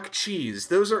the fuck cheese.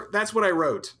 That's what I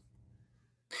wrote.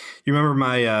 You remember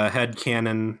my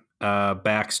headcanon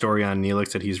backstory on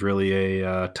Neelix that he's really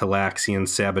a Talaxian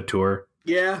saboteur?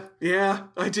 Yeah,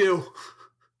 I do.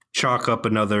 Chalk up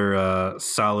another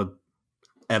solid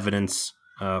evidence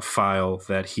file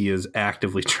that he is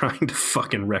actively trying to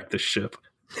fucking wreck the ship.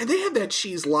 And they have that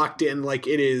cheese locked in like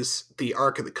it is the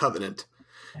Ark of the Covenant.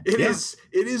 It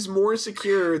is more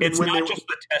secure than it's not just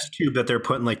the test tube that they're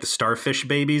putting the starfish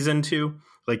babies into.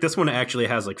 This one actually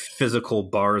has physical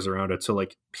bars around it, so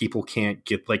people can't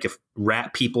get if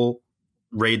rat people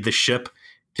raid the ship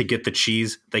to get the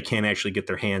cheese, they can't actually get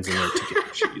their hands in there to get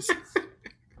the cheese.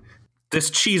 This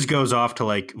cheese goes off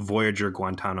to Voyager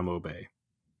Guantanamo Bay.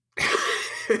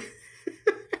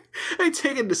 I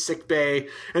take him to sick bay,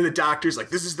 and the doctor's like,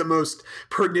 "This is the most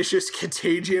pernicious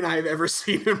contagion I've ever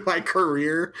seen in my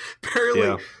career."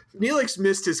 Apparently, Neelix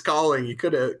missed his calling. He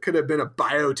could have been a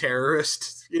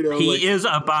bioterrorist. He is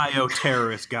a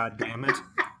bioterrorist. God damn it!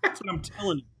 what I'm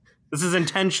telling you. This is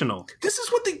intentional. This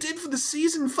is what they did for the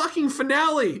season fucking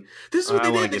finale. This is what they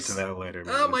did. I want to get to that later.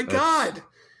 Man. Oh my God.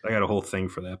 I got a whole thing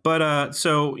for that. But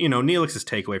so, Neelix's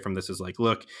takeaway from this is like,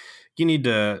 look, you need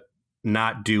to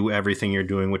not do everything you're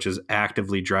doing, which is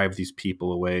actively drive these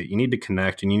people away. You need to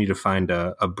connect and you need to find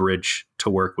a bridge to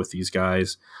work with these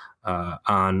guys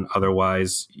on.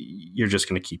 Otherwise, you're just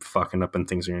going to keep fucking up and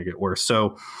things are going to get worse.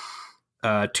 So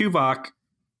Tuvok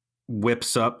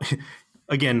whips up.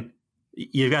 Again,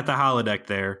 you've got the holodeck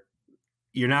there.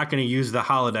 You're not going to use the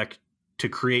holodeck to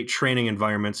create training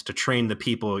environments to train the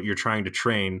people you're trying to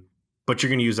train, but you're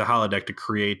going to use a holodeck to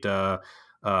create a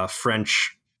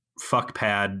French fuck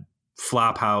pad,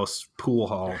 flop house, pool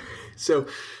hall. So,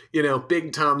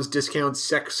 Big Tom's Discount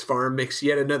Sex Farm makes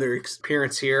yet another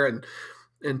appearance here,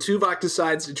 and Tuvok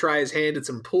decides to try his hand at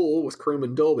some pool with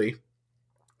Crewman Dolby,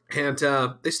 and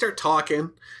they start talking,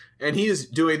 and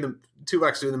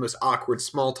Tuvok's doing the most awkward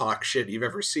small talk shit you've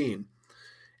ever seen,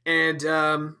 and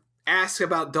asks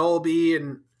about Dolby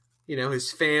and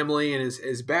his family and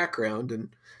his background, and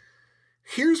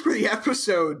here's where the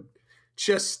episode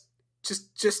just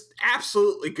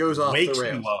absolutely goes off the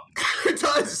rails. It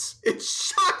does. It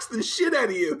shocks the shit out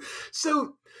of you.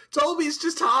 So Dolby's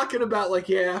just talking about like,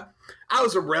 yeah, I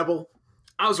was a rebel.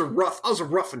 I was a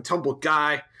rough and tumble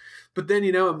guy. But then,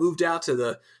 I moved out to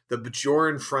the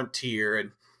Bajoran frontier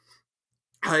and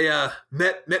I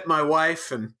met my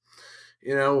wife, and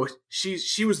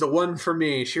she was the one for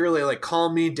me. She really like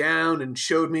calmed me down and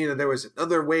showed me that there was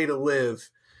another way to live.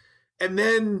 And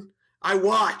then I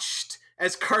watched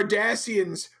as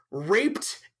Cardassians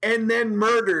raped and then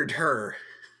murdered her.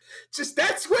 Just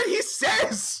that's what he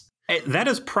says. That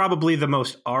is probably the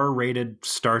most R-rated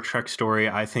Star Trek story,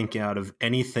 I think, out of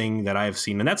anything that I've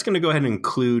seen. And that's going to go ahead and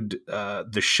include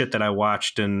the shit that I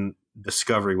watched in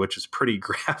Discovery, which is pretty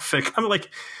graphic. I'm like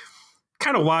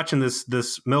kind of watching this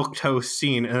milquetoast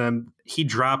scene, and he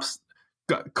drops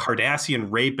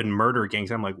Cardassian rape and murder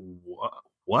gangs. I'm like,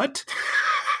 what?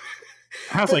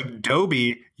 I was like,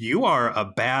 Dobie, you are a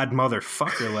bad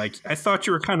motherfucker. Like, I thought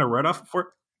you were kind of right off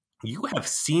before. You have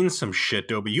seen some shit,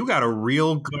 Dobie. You got a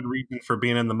real good reason for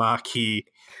being in the Maquis.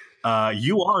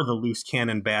 You are the loose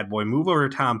cannon bad boy. Move over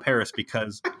to Tom Paris,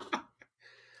 because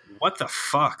what the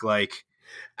fuck? Like,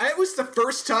 it was the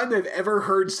first time I've ever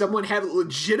heard someone have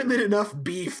legitimate enough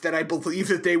beef that I believe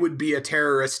that they would be a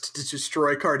terrorist to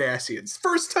destroy Cardassians.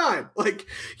 First time. Like,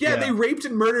 yeah, they raped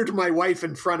and murdered my wife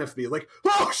in front of me. Like,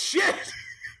 oh, shit.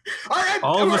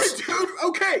 All right, dude.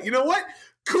 Okay, you know what?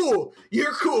 Cool.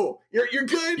 You're cool. You're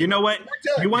good. You know what?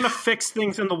 You want to fix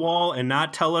things in the wall and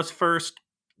not tell us first?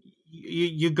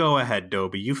 You go ahead,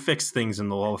 Dobie. You fix things in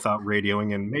the wall without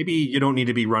radioing, and maybe you don't need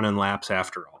to be running laps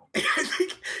after all. I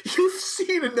think you've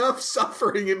seen enough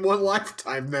suffering in one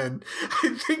lifetime, then.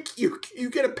 I think you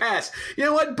get a pass. You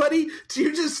know what, buddy? Do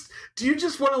you just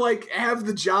want to like have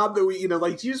the job that we,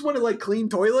 like, do you just want to like clean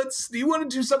toilets? Do you want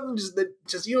to do something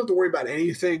just you don't have to worry about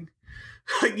anything?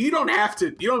 Like, you don't have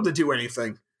to do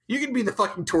anything. You can be the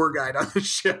fucking tour guide on the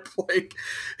ship. Like,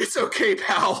 it's okay,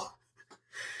 pal.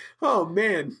 Oh,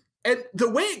 man. And the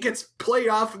way it gets played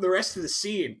off in the rest of the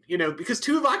scene, because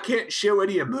Tuvok can't show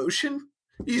any emotion.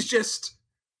 He's just,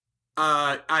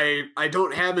 I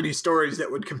don't have any stories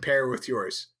that would compare with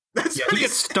yours. That's what he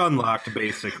gets stun locked,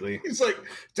 basically. He's like,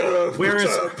 whereas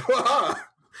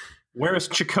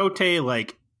Chakotay,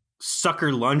 like,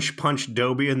 sucker lunch punched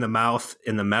Dobie in the mouth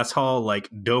in the mess hall, like,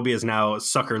 Dobie is now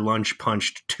sucker lunch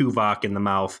punched Tuvok in the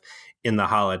mouth in the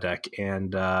holodeck.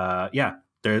 And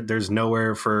there's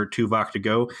nowhere for Tuvok to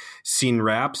go. Scene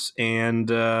wraps,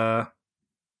 and I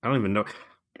don't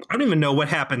even know what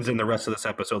happens in the rest of this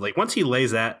episode. Like, once he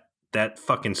lays that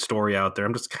fucking story out there,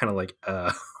 I'm just kind of like,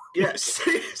 Yeah,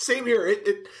 same here.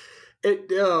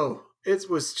 It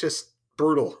was just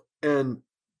brutal. And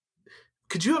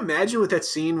could you imagine what that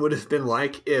scene would have been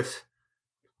like if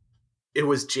it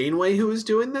was Janeway who was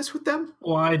doing this with them?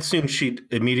 Well, I'd assume she'd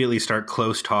immediately start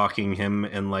close talking him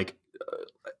and like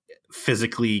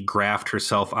physically graft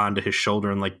herself onto his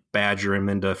shoulder and like badger him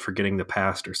into forgetting the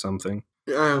past or something.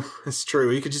 That's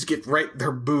true. You could just get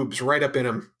their boobs right up in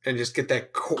him and just get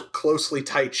that closely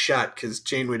tight shot, because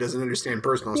Janeway doesn't understand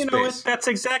personal space. You know what? That's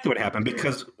exactly what happened,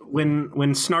 because when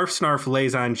Snarf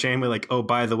lays on Janeway, like, oh,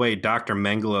 by the way, Dr.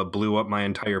 Mengele blew up my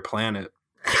entire planet.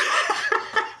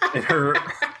 And her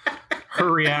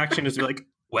reaction is to be like,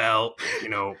 well,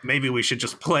 maybe we should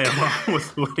just play along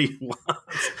with what he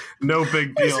wants. No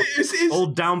big deal.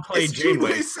 Old downplay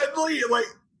Janeway. Suddenly, like,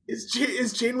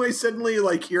 is Janeway suddenly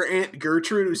like your Aunt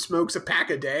Gertrude who smokes a pack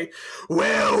a day?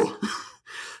 Well,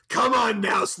 Come on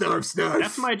now, Snarf.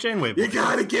 That's my Janeway voice. You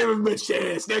gotta give him a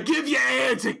chance. Now give your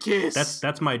hands a kiss.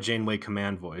 That's my Janeway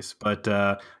command voice. But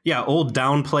old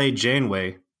downplay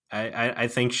Janeway. I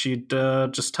think she'd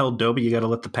just tell Dobie you got to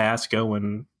let the past go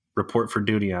and report for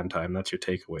duty on time. That's your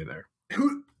takeaway there.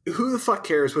 Who the fuck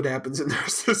cares what happens in the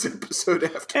rest of this episode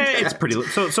after that? It's pretty.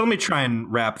 So let me try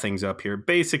and wrap things up here.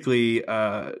 Basically,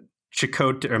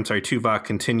 Tuvok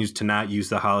continues to not use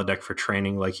the holodeck for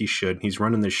training like he should. He's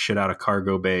running this shit out of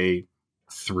Cargo Bay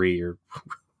 3 or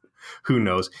who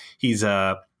knows. He's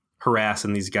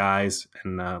harassing these guys,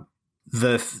 and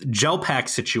the gel pack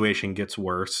situation gets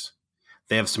worse.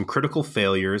 They have some critical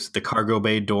failures. The cargo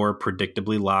bay door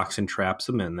predictably locks and traps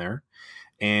them in there.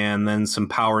 And then some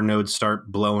power nodes start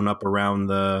blowing up around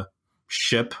the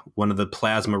ship. One of the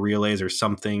plasma relays or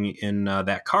something in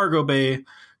that cargo bay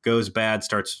goes bad,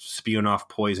 starts spewing off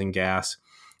poison gas.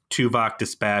 Tuvok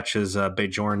dispatches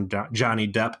Bajorn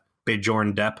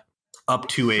Depp up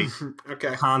to a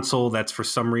console that's for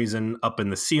some reason up in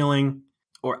the ceiling.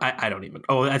 Or I don't even.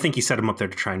 Oh, I think he set him up there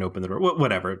to try and open the door.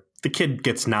 Whatever. The kid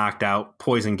gets knocked out.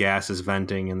 Poison gas is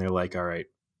venting, and they're like, all right,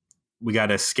 we got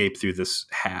to escape through this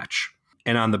hatch.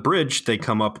 And on the bridge, they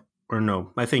come up, or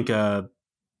no, I think a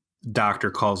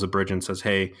doctor calls the bridge and says,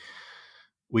 hey,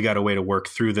 we got a way to work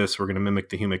through this. We're going to mimic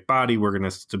the humic body. We're going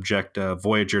to subject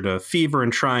Voyager to fever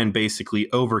and try and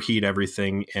basically overheat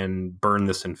everything and burn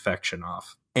this infection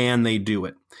off. And they do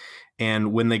it.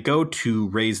 And when they go to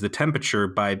raise the temperature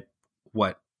by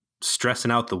stressing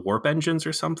out the warp engines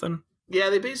or something? Yeah,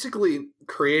 they basically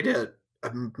create a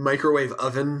microwave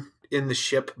oven in the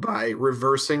ship by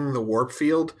reversing the warp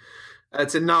field.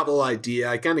 It's a novel idea.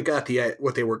 I kind of got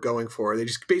what they were going for. They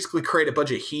just basically create a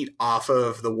bunch of heat off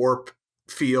of the warp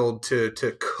field to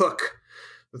cook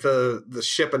the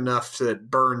ship enough so that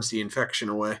it burns the infection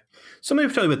away. So let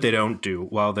me tell you what they don't do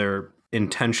while they're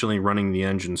intentionally running the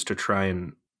engines to try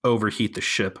and overheat the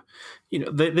ship.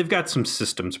 They've got some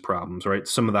systems problems, right?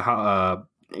 Some of the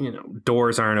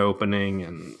doors aren't opening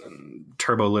and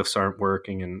turbo lifts aren't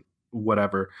working and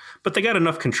whatever, but they got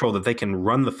enough control that they can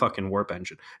run the fucking warp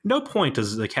engine. No point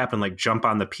does the captain jump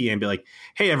on the PA and be like,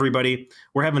 hey everybody,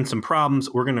 we're having some problems,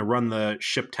 we're going to run the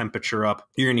ship temperature up,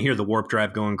 you're going to hear the warp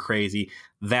drive going crazy,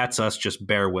 that's us, just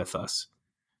bear with us.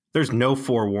 There's no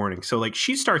forewarning. So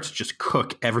she starts to just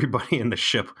cook everybody in the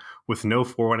ship with no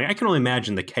forewarning. I can only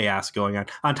imagine the chaos going on.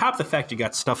 On top of the fact you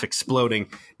got stuff exploding,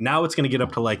 now it's going to get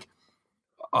up to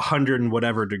 100 and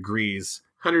whatever degrees.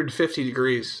 150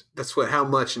 degrees. That's how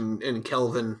much in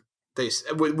Kelvin they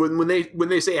when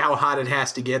they say how hot it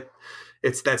has to get.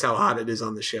 That's how hot it is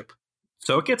on the ship.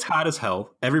 So it gets hot as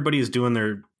hell. Everybody is doing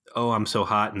their I'm so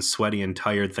hot and sweaty and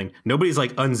tired thing. Nobody's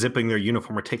unzipping their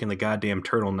uniform or taking the goddamn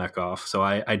turtleneck off. So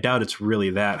I doubt it's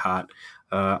really that hot.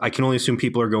 I can only assume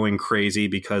people are going crazy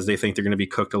because they think they're going to be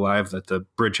cooked alive, that the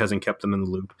bridge hasn't kept them in the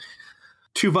loop.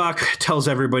 Tuvok tells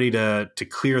everybody to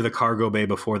clear the cargo bay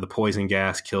before the poison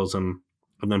gas kills him.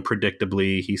 And then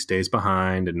predictably, he stays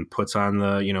behind and puts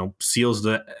on seals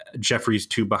the Jeffries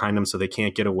tube behind him so they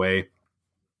can't get away.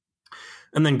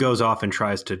 And then goes off and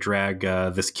tries to drag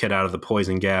this kid out of the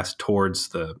poison gas towards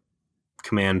the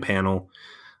command panel.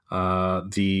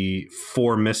 The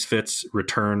 4 misfits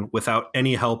return without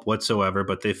any help whatsoever,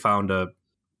 but they found a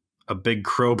big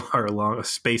crowbar a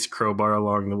space crowbar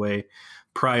along the way,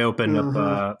 pry open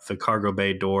up the cargo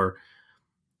bay door,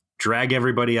 drag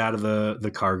everybody out of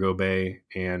the cargo bay,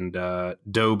 and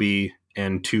Dobie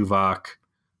and Tuvok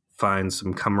find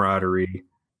some camaraderie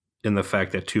in the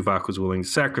fact that Tuvok was willing to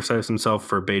sacrifice himself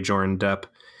for Bajorn Depp,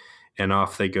 and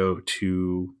off they go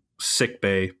to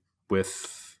sickbay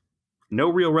with no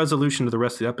real resolution to the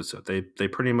rest of the episode. They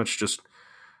pretty much just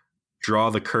draw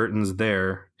the curtains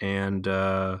there, and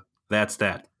that's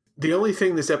that. The only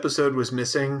thing this episode was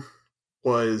missing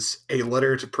was a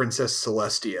letter to Princess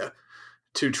Celestia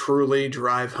to truly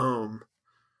drive home,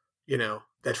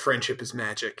 that friendship is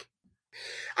magic.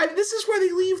 This is where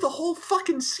they leave the whole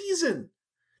fucking season.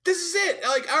 This is it.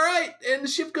 All right, and the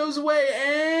ship goes away,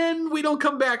 and we don't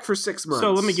come back for 6 months.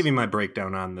 So let me give you my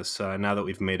breakdown on this now that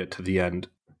we've made it to the end.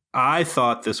 I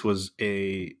thought this was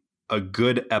a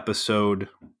good episode,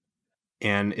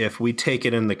 and if we take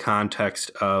it in the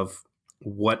context of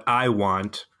what I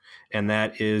want, and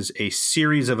that is a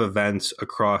series of events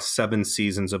across 7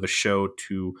 seasons of a show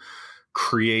to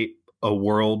create a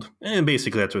world, and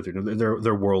basically that's what they're doing.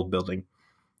 They're world building.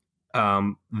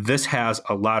 This has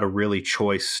a lot of really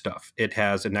choice stuff. It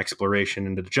has an exploration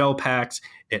into the gel packs.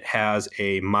 It has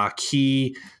a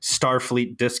Maquis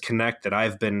Starfleet disconnect that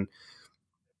I've been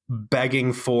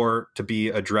begging for to be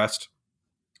addressed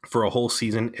for a whole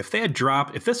season. If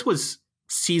this was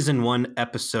season 1,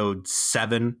 episode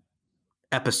 7,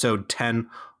 episode 10,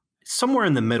 somewhere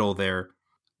in the middle there.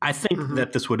 I think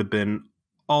that this would have been,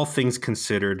 all things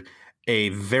considered, a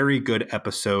very good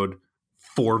episode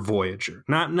for Voyager.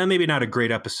 Maybe not a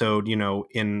great episode,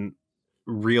 in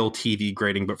real TV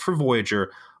grading, but for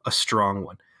Voyager, a strong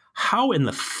one. How in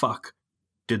the fuck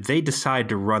did they decide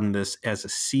to run this as a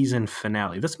season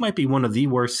finale? This might be one of the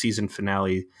worst season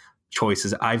finale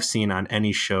choices I've seen on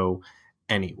any show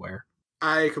anywhere.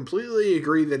 I completely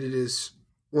agree that it is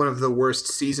one of the worst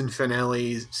season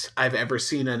finales I've ever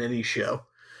seen on any show.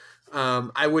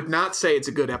 I would not say it's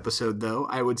a good episode, though.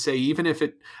 I would say it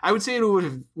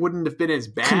wouldn't have been as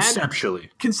bad. Conceptually.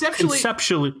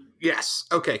 Yes.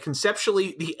 Okay.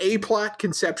 Conceptually, the A plot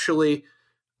conceptually,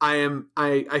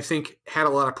 I think had a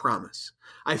lot of promise.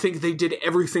 I think they did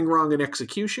everything wrong in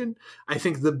execution. I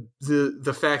think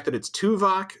the fact that it's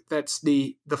Tuvok, that's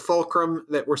the fulcrum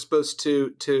that we're supposed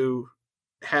to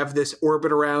have this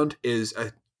orbit around, is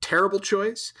a terrible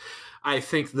choice. I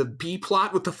think the B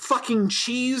plot with the fucking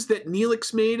cheese that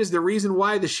Neelix made is the reason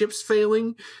why the ship's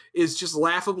failing is just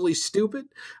laughably stupid.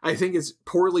 I think it's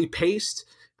poorly paced.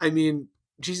 I mean,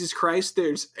 Jesus Christ,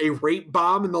 there's a rape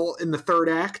bomb in the third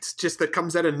act just that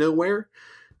comes out of nowhere.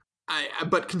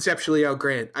 But conceptually, I'll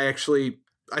grant. I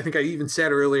think I even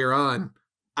said earlier on,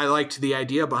 I liked the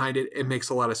idea behind it. It makes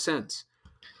a lot of sense.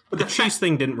 But the cheese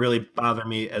thing didn't really bother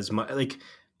me as much. Like,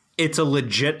 it's a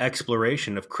legit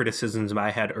exploration of criticisms I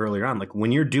had earlier on. Like,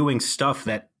 when you're doing stuff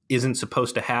that isn't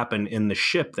supposed to happen in the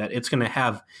ship, that it's going to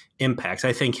have impacts.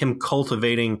 I think him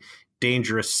cultivating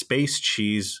dangerous space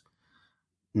cheese,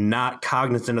 not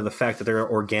cognizant of the fact that there are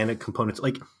organic components.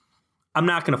 Like, I'm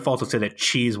not going to falsely say that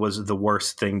cheese was the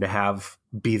worst thing to have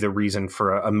be the reason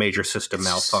for a major system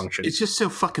malfunction. It's just so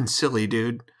fucking silly,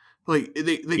 dude. Like,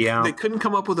 they couldn't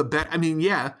come up with a better... I mean,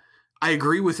 yeah, I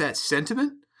agree with that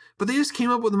sentiment, but they just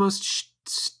came up with the most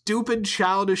stupid,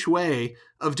 childish way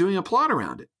of doing a plot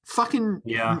around it. Fucking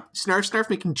Snarf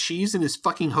making cheese in his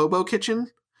fucking hobo kitchen.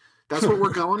 That's what we're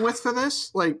going with for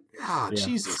this? Like,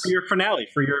 Jesus. For your finale,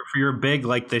 for your big,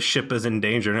 like, this ship is in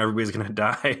danger and everybody's going to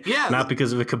die. Yeah. Not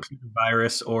because of a computer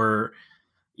virus or,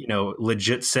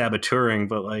 legit saboteuring,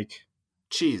 but, like...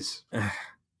 Cheese.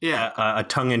 Yeah. A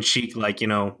tongue-in-cheek, like,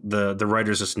 the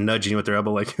writers just nudging you with their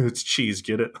elbow, like, it's cheese,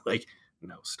 get it? Like,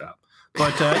 no, stop.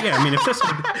 But, I mean, if this...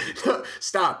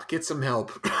 Stop, get some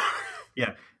help.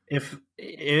 Yeah. If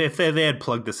they had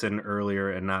plugged this in earlier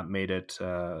and not made it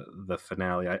the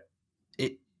finale,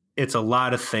 it's a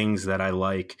lot of things that I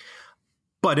like.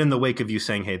 But in the wake of you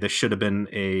saying, hey, this should have been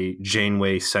a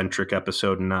Janeway-centric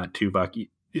episode and not Tuvok,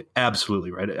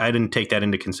 absolutely right. I didn't take that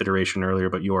into consideration earlier,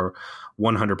 but you're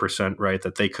 100% right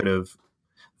that they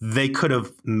could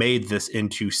have made this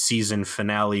into season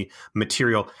finale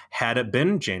material had it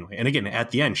been Janeway. And again,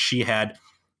 at the end, she had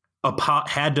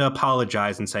to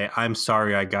apologize and say, I'm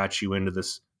sorry I got you into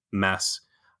this mess.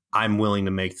 I'm willing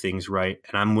to make things right.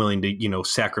 And I'm willing to,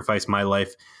 sacrifice my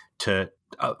life to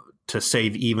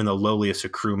save even the lowliest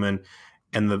of crewmen.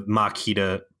 And the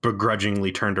Makita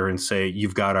begrudgingly turned to her and say,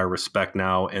 you've got our respect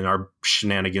now and our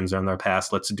shenanigans are in our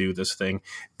past. Let's do this thing.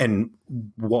 And,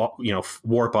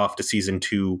 warp off to season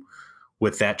 2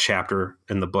 with that chapter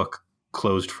in the book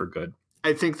closed for good.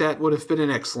 I think that would have been an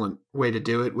excellent way to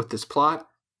do it with this plot.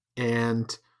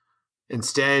 And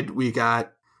instead, we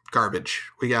got garbage.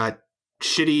 We got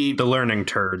shitty... The learning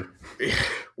turd.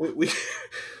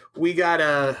 We got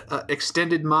a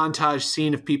extended montage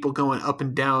scene of people going up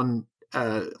and down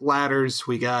ladders.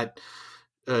 We got...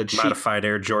 modified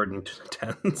Air Jordan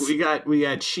 10s. We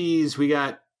got cheese. We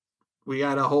got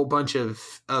a whole bunch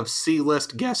of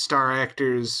C-list guest star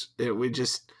actors.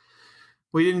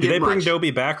 We didn't get much. Did they bring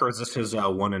Dobie back, or is this his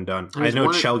one and done? I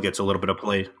know Chell gets a little bit of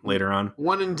play later on.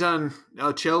 One and done.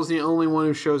 Chell's the only one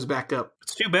who shows back up.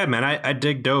 It's too bad, man. I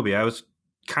dig Dobie. I was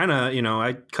kind of,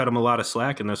 I cut him a lot of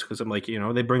slack in this because I'm like,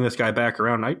 they bring this guy back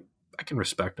around. I can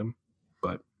respect him.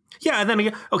 But, yeah, and then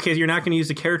again, okay, you're not going to use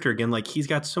the character again. Like, he's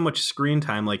got so much screen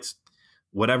time. Like,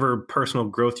 whatever personal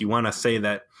growth you want to say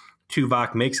that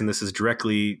Tuvok makes in this is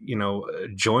directly,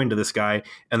 joined to this guy,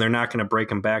 and they're not going to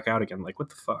break him back out again. Like, what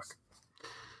the fuck?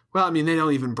 Well, I mean, they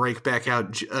don't even break back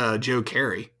out Joe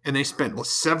Carey, and they spent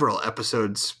several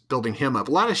episodes building him up.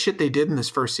 A lot of shit they did in this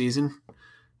first season.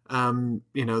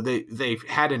 They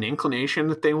had an inclination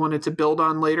that they wanted to build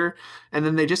on later, and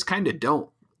then they just kind of don't.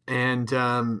 And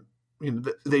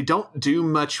they don't do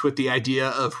much with the idea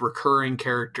of recurring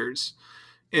characters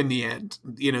in the end.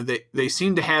 They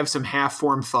seem to have some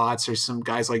half-formed thoughts. There's some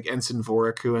guys like Ensign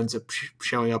Vorik who ends up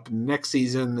showing up in the next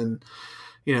season, and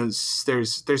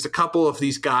there's a couple of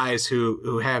these guys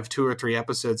who have 2 or 3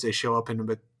 episodes they show up in,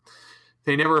 but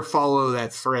They never follow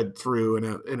that thread through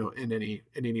in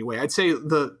any way. I'd say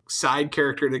the side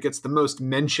character that gets the most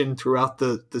mention throughout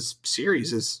the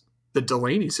series is the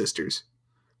Delaney sisters.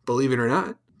 Believe it or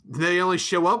not, they only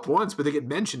show up once, but they get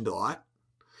mentioned a lot.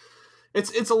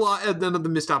 It's a lot of the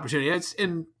missed opportunity.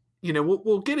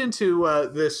 We'll get into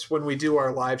this when we do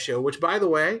our live show. Which, by the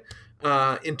way,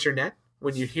 internet,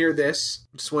 when you hear this,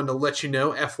 just wanted to let you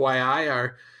know,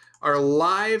 FYI, our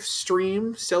live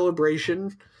stream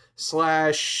celebration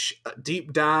 /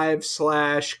 deep dive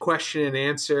 / question and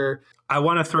answer. I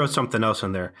want to throw something else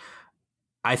in there.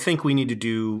 I think we need to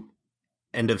do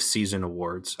end of season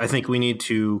awards. I think we need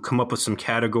to come up with some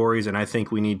categories, and I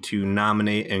think we need to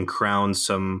nominate and crown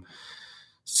some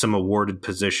awarded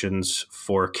positions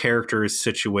for characters,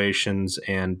 situations,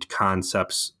 and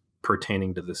concepts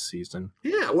pertaining to this season.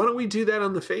 Yeah, why don't we do that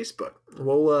on the Facebook?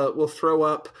 We'll throw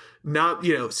up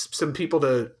some people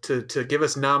to give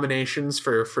us nominations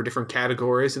for different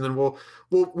categories, and then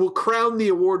we'll crown the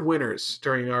award winners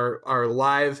during our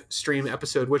live stream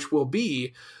episode, which will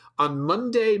be on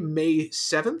Monday, May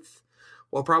 7th.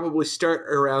 We'll probably start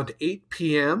around 8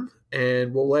 p.m.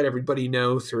 and we'll let everybody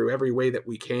know through every way that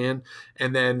we can.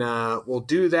 And then we'll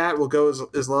do that. We'll go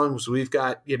as long as we've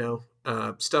got,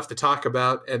 stuff to talk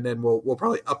about. And then we'll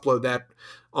probably upload that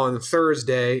on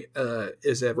Thursday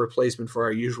as a replacement for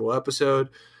our usual episode.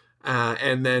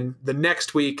 And then the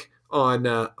next week on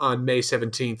May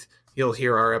 17th, you'll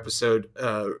hear our episode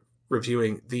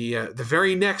reviewing the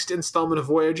very next installment of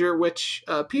Voyager, which,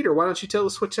 Peter, why don't you tell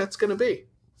us what that's going to be?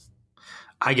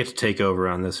 I get to take over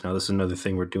on this now. This is another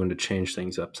thing we're doing to change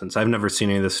things up. Since I've never seen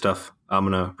any of this stuff, I'm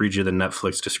going to read you the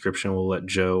Netflix description. We'll let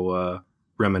Joe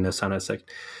reminisce on it a second.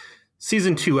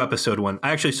 Season 2, Episode 1. I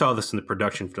actually saw this in the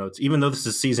production notes. Even though this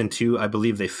is Season 2, I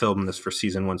believe they filmed this for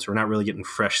Season 1, so we're not really getting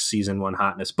fresh Season 1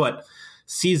 hotness. But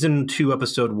Season 2,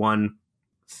 Episode 1,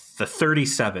 the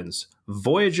 37s.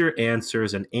 Voyager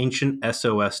answers an ancient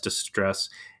SOS distress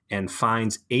and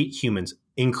finds 8 humans,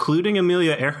 including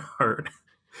Amelia Earhart,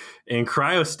 in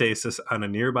cryostasis on a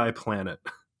nearby planet.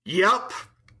 Yep,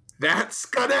 that's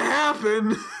gonna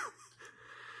happen.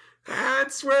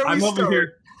 That's where we I'm start. over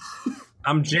here.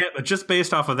 Just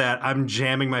based off of that, I'm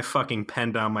jamming my fucking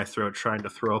pen down my throat trying to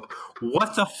throw up.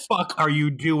 What the fuck are you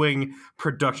doing,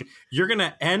 production? You're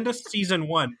gonna end a Season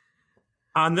 1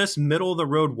 on this middle of the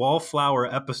road wallflower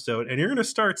episode, and you're going to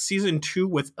start Season 2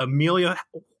 with Amelia.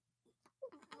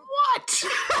 What?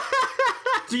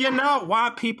 Do you not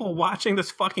want people watching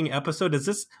this fucking episode? Does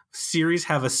this series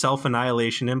have a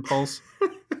self-annihilation impulse?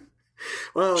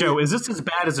 Well, Joe, is this as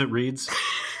bad as it reads?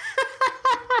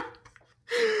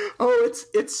 Oh,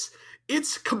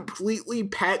 it's completely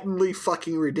patently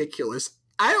fucking ridiculous.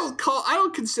 I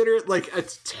don't consider it like a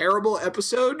terrible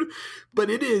episode, but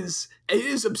it is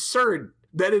absurd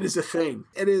that it is a thing.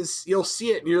 It is, you'll see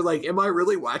it and you're like, am I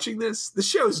really watching this? The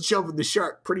show's jumping the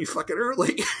shark pretty fucking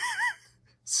early.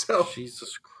 So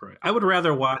Jesus Christ. I would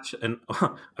rather watch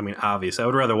obviously I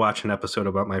would rather watch an episode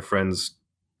about my friend's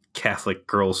Catholic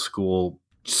girls' school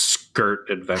skirt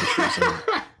adventures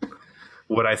and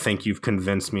what I think you've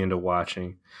convinced me into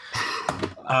watching.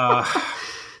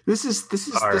 This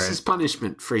is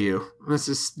punishment for you.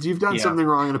 You've done something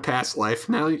wrong in a past life.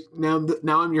 Now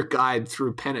I'm your guide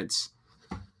through penance.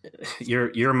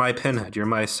 You're my pinhead. You're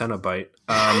my Cenobite.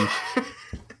 I'm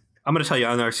going to tell you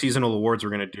on our seasonal awards we're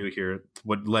going to do here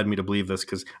what led me to believe this,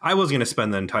 because I was going to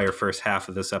spend the entire first half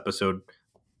of this episode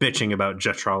bitching about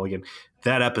Jet Trolligan.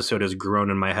 That episode has grown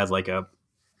in my head like a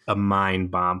mind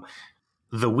bomb.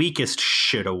 The weakest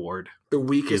shit award. The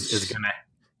weakest is going to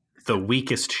the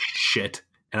weakest shit.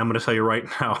 And I'm going to tell you right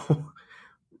now,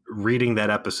 reading that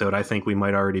episode, I think we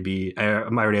might already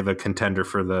have a contender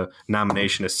for the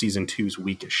nomination as Season 2's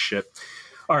weakest shit.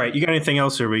 All right, you got anything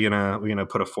else, or are we gonna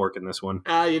put a fork in this one?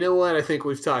 You know what? I think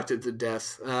we've talked it to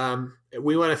death.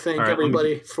 We want to thank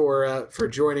everybody for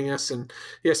joining us, and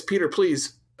yes, Peter,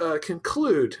 please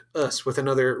conclude us with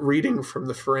another reading from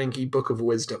the Ferengi Book of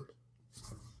Wisdom.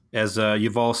 As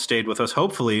you've all stayed with us,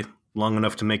 hopefully long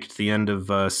enough to make it to the end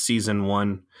of Season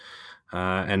 1.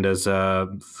 And as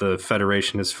the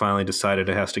Federation has finally decided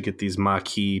it has to get these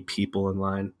Maquis people in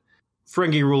line.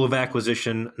 Ferengi Rule of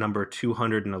Acquisition number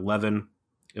 211.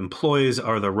 Employees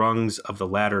are the rungs of the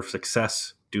ladder of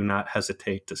success. Do not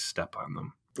hesitate to step on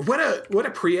them. What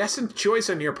a prescient choice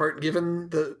on your part, given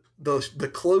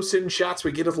the close-in shots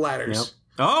we get of ladders. Yep.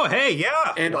 Oh, hey,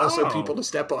 yeah. And also people to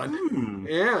step on.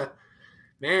 Yeah.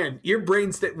 Man, your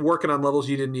brain's working on levels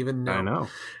you didn't even know. I know.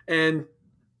 And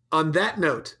on that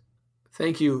note,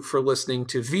 thank you for listening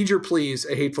to V'ger Please,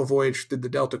 A Hateful Voyage Through the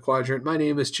Delta Quadrant. My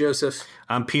name is Joseph.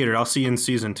 I'm Peter. I'll see you in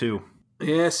Season 2.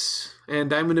 Yes,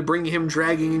 and I'm going to bring him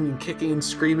dragging and kicking and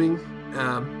screaming.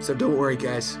 So don't worry,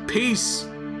 guys. Peace!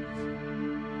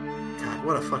 God,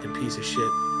 what a fucking piece of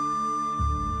shit.